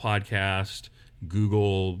Apple Podcast,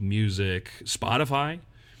 Google Music, Spotify,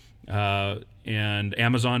 and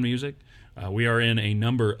Amazon Music. We are in a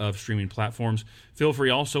number of streaming platforms. Feel free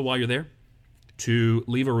also, while you're there, to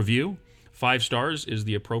leave a review. 5 stars is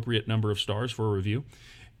the appropriate number of stars for a review.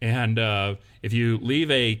 And if you leave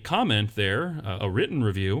a comment there, a written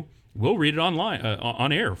review, we'll read it online,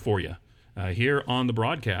 on air for you here on the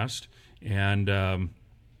broadcast. And I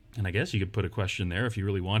guess you could put a question there if you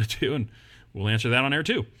really wanted to, and we'll answer that on air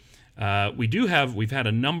too. We've had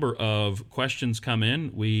a number of questions come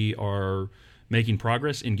in. We are making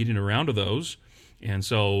progress in getting around to those. And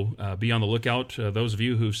so be on the lookout. Those of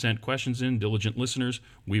you who've sent questions in, diligent listeners,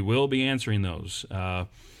 we will be answering those.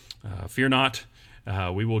 Fear not.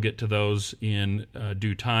 We will get to those in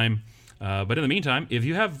due time. But in the meantime, if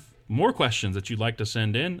you have more questions that you'd like to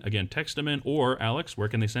send in, again, text them in. Or, Alex, where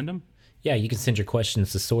can they send them? Yeah, you can send your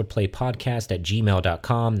questions to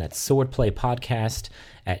swordplaypodcast@gmail.com. That's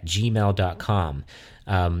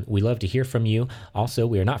swordplaypodcast@gmail.com. We love to hear from you. Also,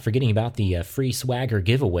 we are not forgetting about the free swagger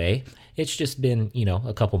giveaway. It's just been,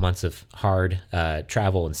 a couple months of hard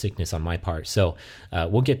travel and sickness on my part. So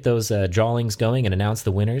we'll get those drawings going and announce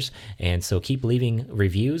the winners. And so keep leaving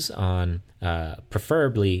reviews on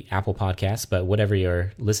preferably Apple Podcasts, but whatever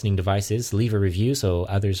your listening device is, leave a review so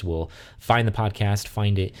others will find the podcast,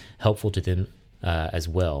 find it helpful to them as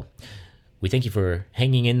well. We thank you for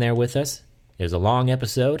hanging in there with us. It was a long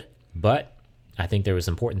episode, but I think there was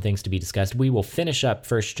important things to be discussed. We will finish up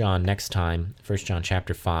 1 John next time, 1 John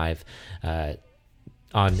chapter 5, on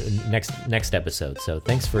next episode. So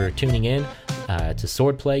thanks for tuning in to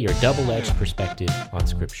Swordplay, your double-edged perspective on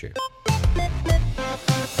Scripture.